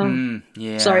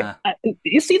 Yeah. Sorry.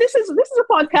 You see, this is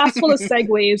a podcast full of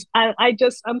segues, and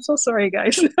I'm so sorry,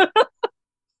 guys.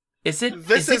 Is it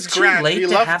too late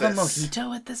to have a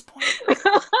mojito at this point?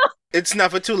 It's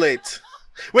never too late.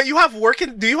 Wait, do you have work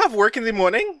in the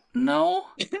morning? No.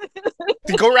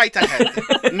 Go right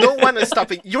ahead. No one is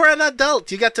stopping. You're an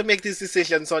adult. You get to make these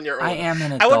decisions on your own. I am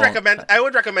an adult. I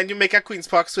would recommend you make a Queen's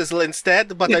Park swizzle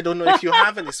instead, but I don't know if you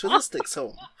have any swizzle sticks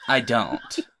home. I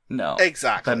don't. No.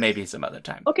 Exactly. But maybe some other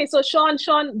time. Okay, so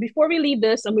Shaun, before we leave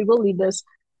this, and we will leave this,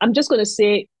 I'm just going to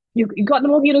say, you got the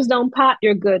mojitos down pat,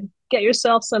 you're good. Get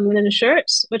yourself some linen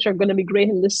shirts, which are going to be great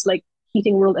in this like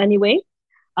heating world anyway.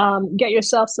 Get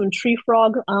yourself some tree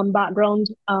frog background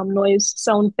noise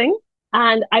sound thing.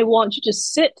 And I want you to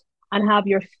sit and have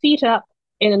your feet up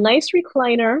in a nice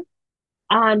recliner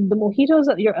and the mojitos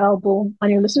at your elbow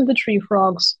and you're listening to the tree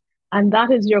frogs. And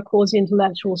that is your cozy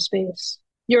intellectual space.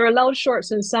 You're allowed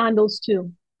shorts and sandals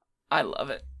too. I love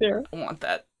it. There. I want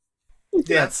that.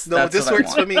 Yes, this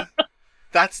works for me.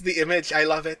 That's the image. I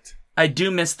love it. I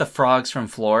do miss the frogs from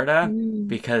Florida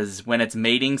because when it's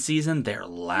mating season, they're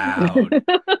loud.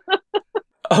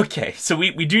 Okay, so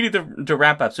we do need to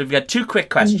wrap up. So we've got two quick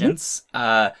questions.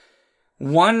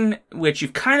 One, which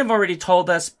you've kind of already told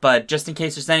us, but just in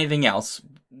case there's anything else,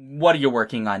 what are you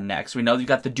working on next? We know you've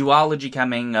got the duology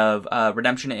coming of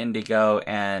Redemption of Indigo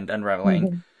and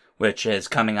Unraveling. which is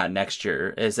coming out next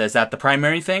year. Is that the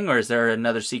primary thing, or is there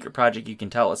another secret project you can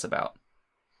tell us about?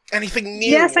 Anything new?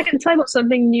 Yes, I can tell you about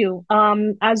something new.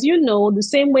 As you know, the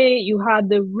same way you had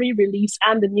the re-release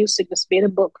and the new Cygnus Beta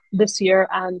book this year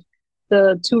and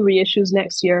the 2 reissues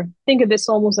next year, think of this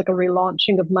almost like a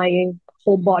relaunching of my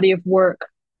whole body of work,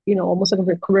 almost like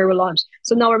a career relaunch.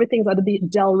 So now everything's under the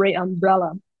Del Rey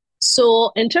umbrella.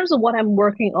 So in terms of what I'm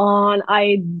working on,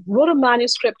 I wrote a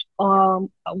manuscript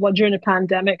during the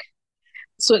pandemic.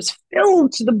 So it's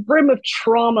filled to the brim of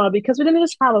trauma because we didn't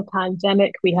just have a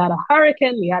pandemic. We had a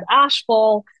hurricane, we had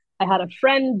ashfall, I had a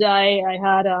friend die, I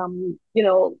had,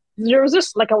 there was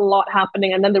just like a lot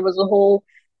happening. And then there was a whole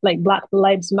like Black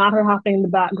Lives Matter happening in the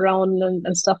background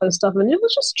and stuff and stuff. And it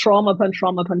was just trauma upon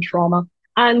trauma upon trauma.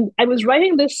 And I was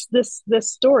writing this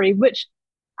story, which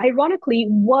ironically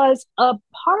was a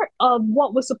part of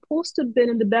what was supposed to have been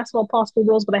in the best of all possible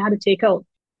worlds, but I had to take out.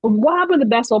 What happened in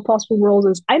the best of all possible worlds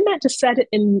is I meant to set it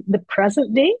in the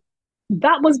present day.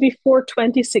 That was before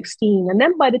 2016. And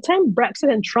then by the time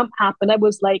Brexit and Trump happened, I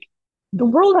was like, the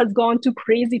world has gone too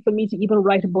crazy for me to even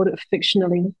write about it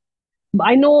fictionally. But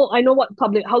I know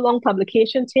how long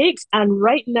publication takes. And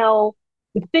right now,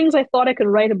 the things I thought I could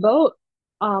write about,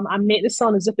 I made this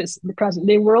sound as if it's the present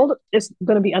day world, is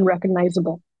going to be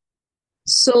unrecognizable.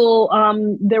 So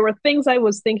there were things I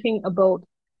was thinking about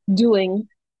doing.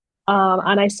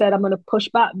 And I said, I'm going to push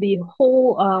back the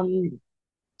whole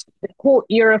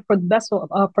era for the best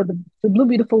for the Blue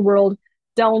Beautiful World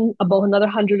down about another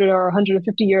 100 or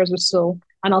 150 years or so,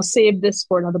 and I'll save this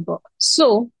for another book.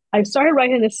 So I started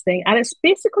writing this thing, and it's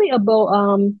basically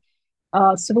about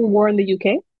civil war in the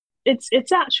UK.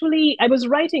 It's actually, I was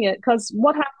writing it because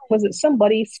what happened was that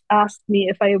somebody asked me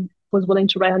if I was willing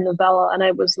to write a novella, and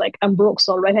I was like, I'm broke,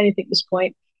 so I'll write anything at this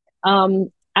point.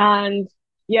 And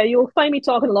yeah, you'll find me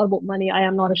talking a lot about money. I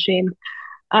am not ashamed.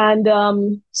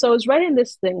 And so I was writing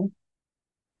this thing,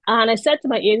 and I said to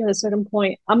my agent at a certain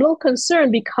point, I'm a little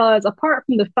concerned because apart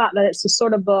from the fact that it's a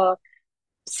sort of a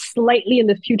slightly in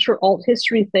the future alt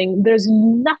history thing, there's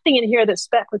nothing in here that's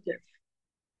speculative.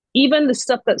 Even the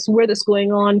stuff that's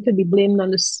going on could be blamed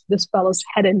on this fellow's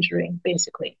head injury,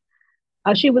 basically.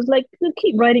 She was like,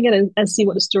 keep writing it and see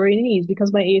what the story needs,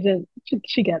 because my agent,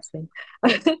 she gets me.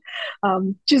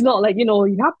 She's not like,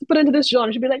 you have to put into this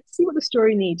genre. She'd be like, see what the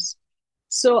story needs.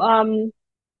 So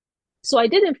I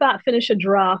did, in fact, finish a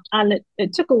draft, and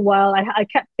it took a while. I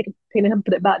kept picking up,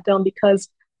 put it back down, because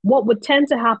what would tend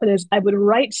to happen is I would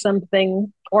write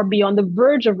something or be on the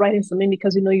verge of writing something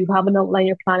because, you have an outline,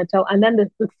 you're planning it out. And then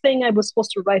the thing I was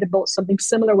supposed to write about, something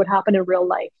similar, would happen in real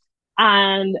life.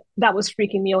 And that was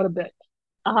freaking me out a bit.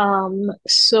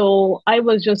 So I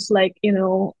was just like,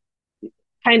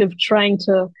 kind of trying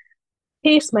to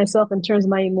pace myself in terms of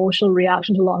my emotional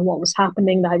reaction to a lot of what was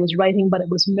happening that I was writing, but it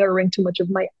was mirroring too much of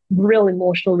my real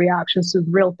emotional reactions to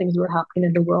real things that were happening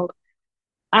in the world.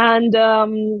 And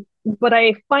but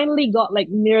I finally got like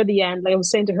near the end. Like I was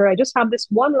saying to her, I just have this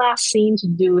one last scene to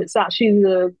do. It's actually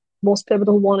the most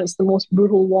pivotal one. It's the most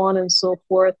brutal one, and so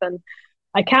forth. And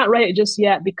I can't write it just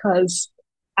yet because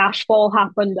ashfall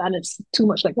happened and it's too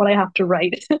much like what I have to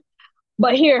write.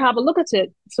 But here, have a look at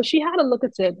it. So she had a look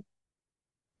at it.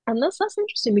 And that's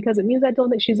interesting because it means I don't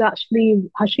think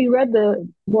has she read the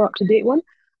more up-to-date one?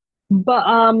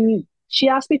 But she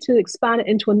asked me to expand it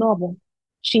into a novel.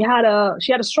 She had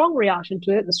a strong reaction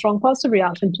to it, a strong positive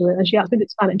reaction to it, and she asked me to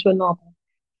expand it into a novel.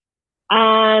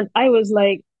 And I was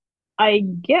like, I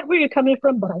get where you're coming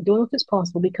from, but I don't know if it's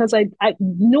possible, because I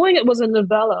knowing it was a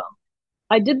novella,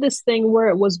 I did this thing where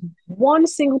it was one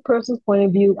single person's point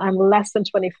of view and less than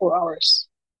 24 hours.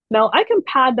 Now, I can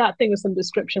pad that thing with some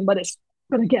description, but it's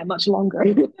going to get much longer.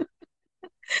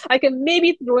 I can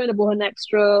maybe throw in about an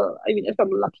extra, if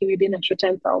I'm lucky, maybe an extra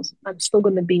 10,000. I'm still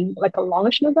going to be like a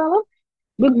longish novella.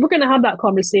 We're going to have that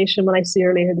conversation when I see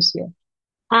her later this year.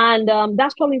 And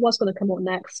that's probably what's going to come out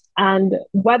next. And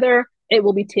whether it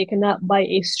will be taken up by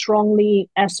a strongly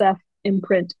SF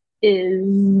imprint is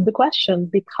the question,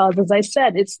 because as I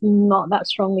said, it's not that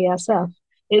strongly SF.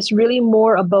 It's really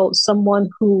more about someone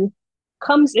who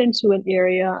comes into an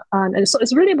area, and so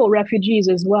it's really about refugees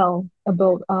as well,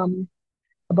 about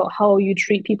how you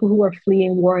treat people who are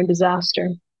fleeing war and disaster.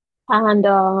 And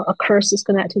a curse is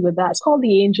connected with that. It's called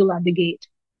the angel at the gate,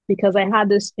 because I had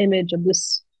this image of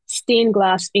this stained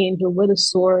glass angel with a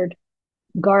sword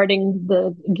guarding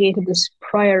the gate of this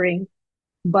priory.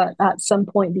 But at some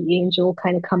point, the angel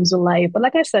kind of comes alive. But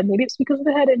like I said, maybe it's because of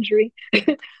the head injury.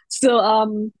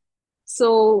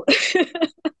 So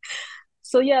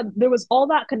yeah, there was all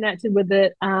that connected with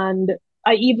it. And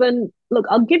I'll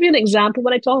give you an example.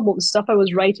 When I talk about the stuff I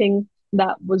was writing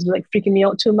that was like freaking me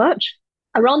out too much,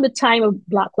 around the time of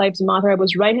Black Lives Matter, I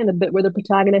was writing a bit where the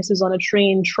protagonist is on a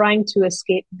train trying to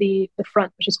escape the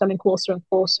front, which is coming closer and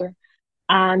closer.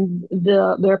 And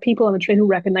there are people on the train who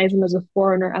recognize him as a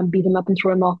foreigner and beat him up and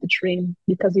throw him off the train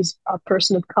because he's a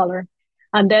person of color.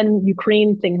 And then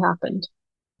Ukraine thing happened.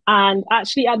 And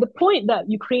actually, at the point that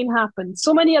Ukraine happened,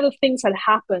 so many other things had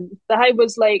happened that I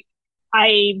was like,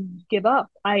 I give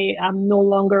up. I am no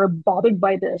longer bothered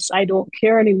by this. I don't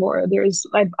care anymore.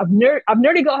 I've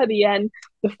nearly got to the end.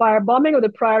 The firebombing of the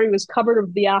Priory was covered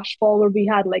with the ashfall where we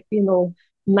had like,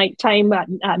 nighttime at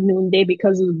noonday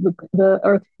because of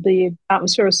the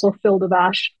atmosphere is so filled with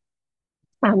ash.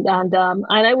 And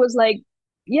I was like,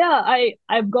 yeah,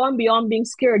 I've gone beyond being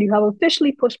scared. You have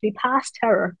officially pushed me past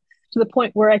terror to the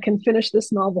point where I can finish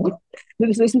this novel,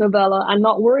 this novella, and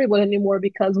not worry about it anymore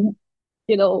because,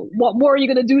 what more are you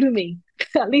going to do to me?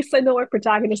 At least I know our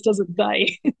protagonist doesn't die.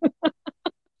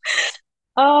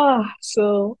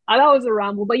 So that was a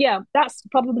ramble, but yeah, that's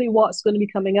probably what's going to be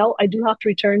coming out. I do have to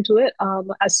return to it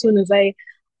as soon as I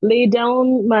lay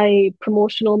down my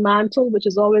promotional mantle, which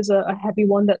is always a heavy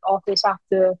one that authors have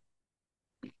to,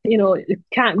 it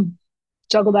can't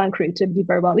juggle that creativity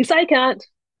very well. At least I can't.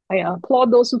 I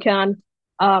applaud those who can.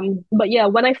 But yeah,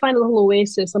 when I find a little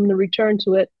oasis, I'm going to return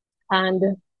to it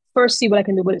and first see what I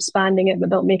can do with expanding it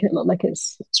without making it look like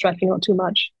it's stretching out too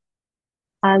much.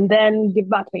 And then give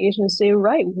back to my agent and say,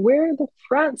 right, where the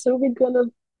France are we going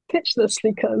to pitch this?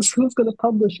 Because who's going to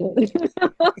publish it?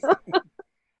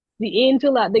 The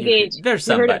angel at the gate. There's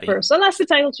somebody. Heard it first. Unless the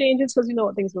title changes, because you know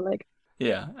what things are like.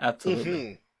 Yeah, absolutely.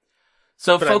 Mm-hmm.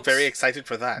 So, but folks, I'm very excited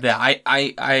for that. Yeah,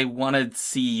 I want to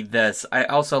see this. I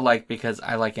also like, because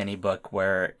I like any book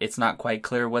where it's not quite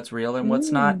clear what's real and what's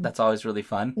not. That's always really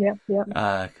fun. Yeah.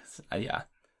 Yeah.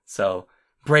 So,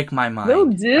 break my mind.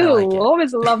 Will do. Like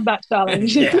always love that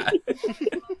challenge. Yeah.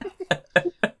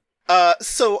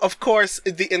 So, of course,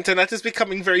 the internet is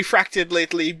becoming very fractured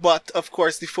lately, but, of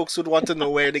course, the folks would want to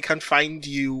know where they can find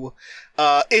you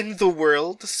in the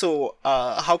world. So,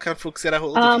 how can folks get a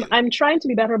hold of you? I'm trying to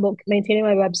be better about maintaining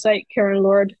my website,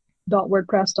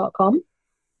 karenlord.wordpress.com.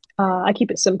 I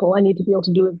keep it simple. I need to be able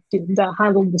to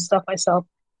handle the stuff myself.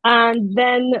 And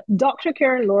then Dr.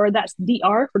 Karen Lord, that's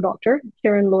DR for Dr.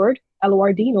 Karen Lord,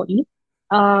 Lord, no E.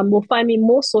 Will find me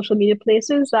most social media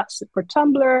places. That's for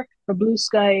Tumblr, for Blue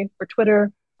Sky, for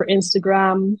Twitter, for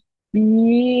Instagram.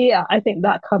 Yeah, I think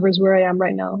that covers where I am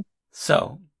right now.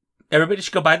 So, everybody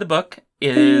should go buy the book.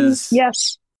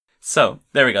 Yes. So,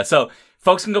 there we go. So,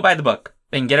 folks can go buy the book.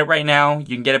 They can get it right now.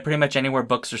 You can get it pretty much anywhere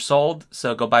books are sold.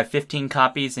 So, go buy 15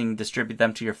 copies and distribute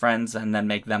them to your friends and then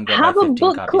make them go buy 15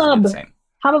 copies and do the same.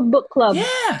 Have a book club.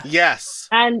 Yeah. Yes.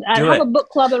 And have a book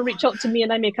club and reach out to me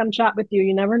and I may come chat with you.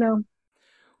 You never know.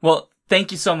 Well,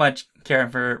 thank you so much,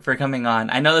 Karen, for coming on.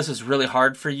 I know this was really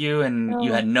hard for you and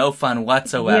you had no fun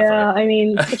whatsoever. Yeah, I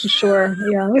mean, sure,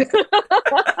 yeah.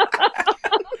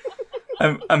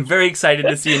 I'm very excited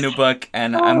to see a new book,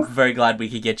 and I'm very glad we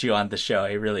could get you on the show.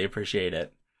 I really appreciate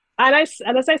it. And as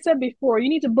I said before, you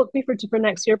need to book me for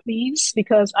next year, please,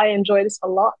 because I enjoy this a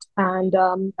lot. And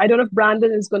I don't know if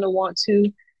Brandon is going to want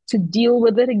to deal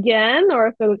with it again, or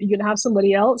if you're going to have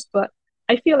somebody else, but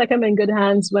I feel like I'm in good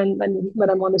hands when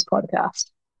I'm on this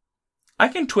podcast. I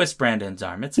can twist Brandon's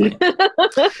arm. It's fine.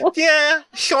 Yeah,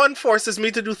 Shaun forces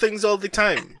me to do things all the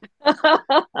time.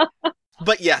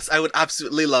 But yes, I would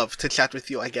absolutely love to chat with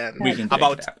you again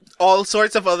about all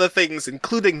sorts of other things,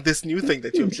 including this new thing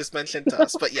that you've just mentioned to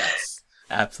us. But yes.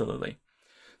 Absolutely.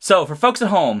 So for folks at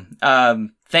home,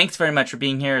 thanks very much for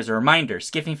being here. As a reminder,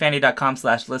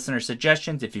 skiffingfanty.com/listener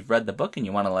suggestions. If you've read the book and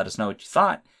you want to let us know what you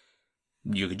thought,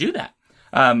 you could do that.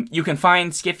 You can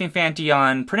find Skiffing Fanty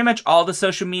on pretty much all the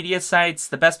social media sites.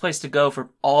 The best place to go for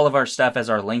all of our stuff is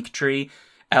our link tree,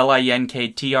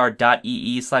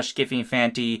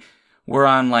 linktr.ee/skiffingfanty. We're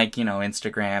on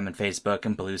Instagram and Facebook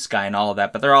and Blue Sky and all of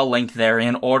that, but they're all linked there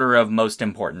in order of most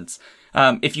importance.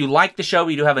 If you like the show,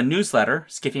 we do have a newsletter,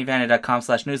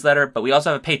 skiffingfanty.com/newsletter, but we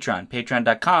also have a Patreon,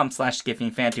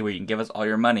 patreon.com/skiffingfanty, where you can give us all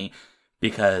your money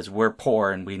because we're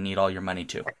poor and we need all your money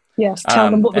too. Yes, tell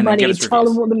them about the money. Tell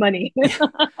them about the money.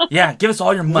 Yeah, give us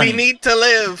all your money. We need to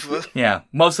live. Yeah,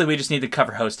 mostly we just need to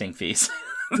cover hosting fees.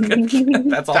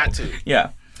 That's all. That too.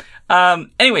 Yeah.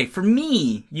 Anyway, for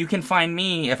me, you can find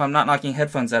me, if I'm not knocking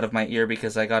headphones out of my ear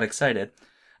because I got excited,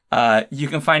 you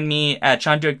can find me at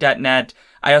ShaunDuke.net.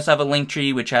 I also have a link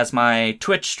tree which has my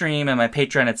Twitch stream and my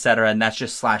Patreon, etc., and that's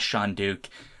just /ShaunDuke.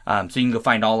 So you can go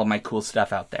find all of my cool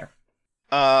stuff out there.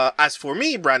 As for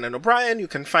me, Brandon O'Brien, you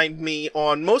can find me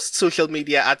on most social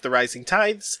media at The Rising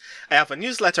Tides. I have a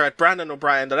newsletter at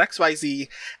brandonobrien.xyz,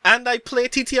 and I play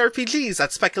TTRPGs at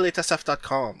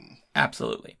speculatorsf.com.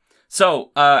 Absolutely.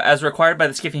 So, as required by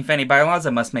the Skiffy and Fanny bylaws, I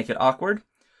must make it awkward.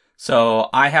 So,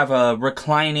 I have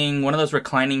one of those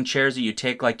reclining chairs that you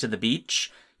take, like, to the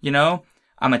beach, you know?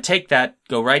 I'm gonna take that,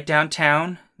 go right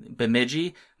downtown, Bemidji.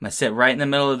 I'm gonna sit right in the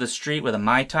middle of the street with a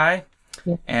Mai Tai,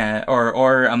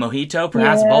 or a mojito,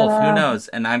 perhaps both, who knows?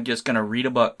 And I'm just gonna read a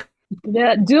book.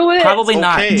 Yeah, do it. Probably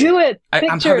not. Do it.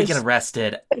 I'm probably get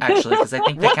arrested, actually, because I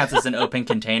think that counts as an open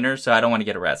container, so I don't want to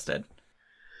get arrested.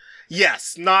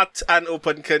 Yes, not an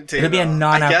open container. It'll be a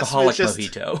non-alcoholic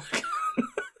mojito.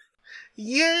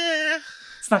 Yeah.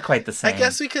 It's not quite the same. I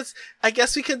guess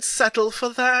we could settle for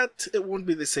that. It won't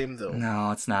be the same, though.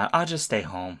 No, it's not. I'll just stay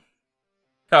home.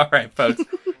 All right, folks.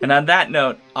 And on that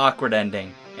note, awkward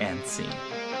ending and scene.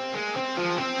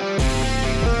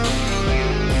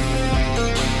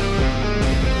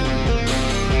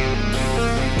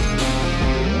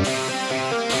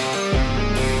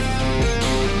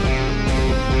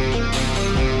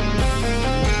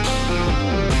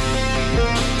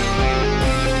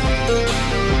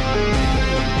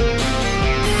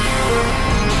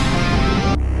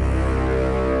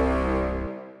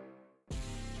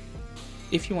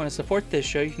 If you want to support this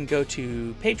show, you can go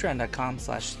to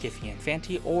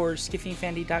patreon.com/skiffyandfanty or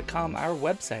skiffyandfanty.com, our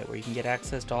website, where you can get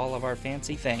access to all of our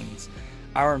fancy things.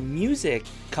 Our music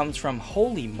comes from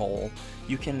Holy Mole.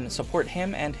 You can support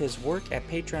him and his work at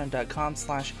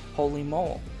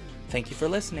patreon.com/holymole. Thank you for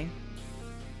listening.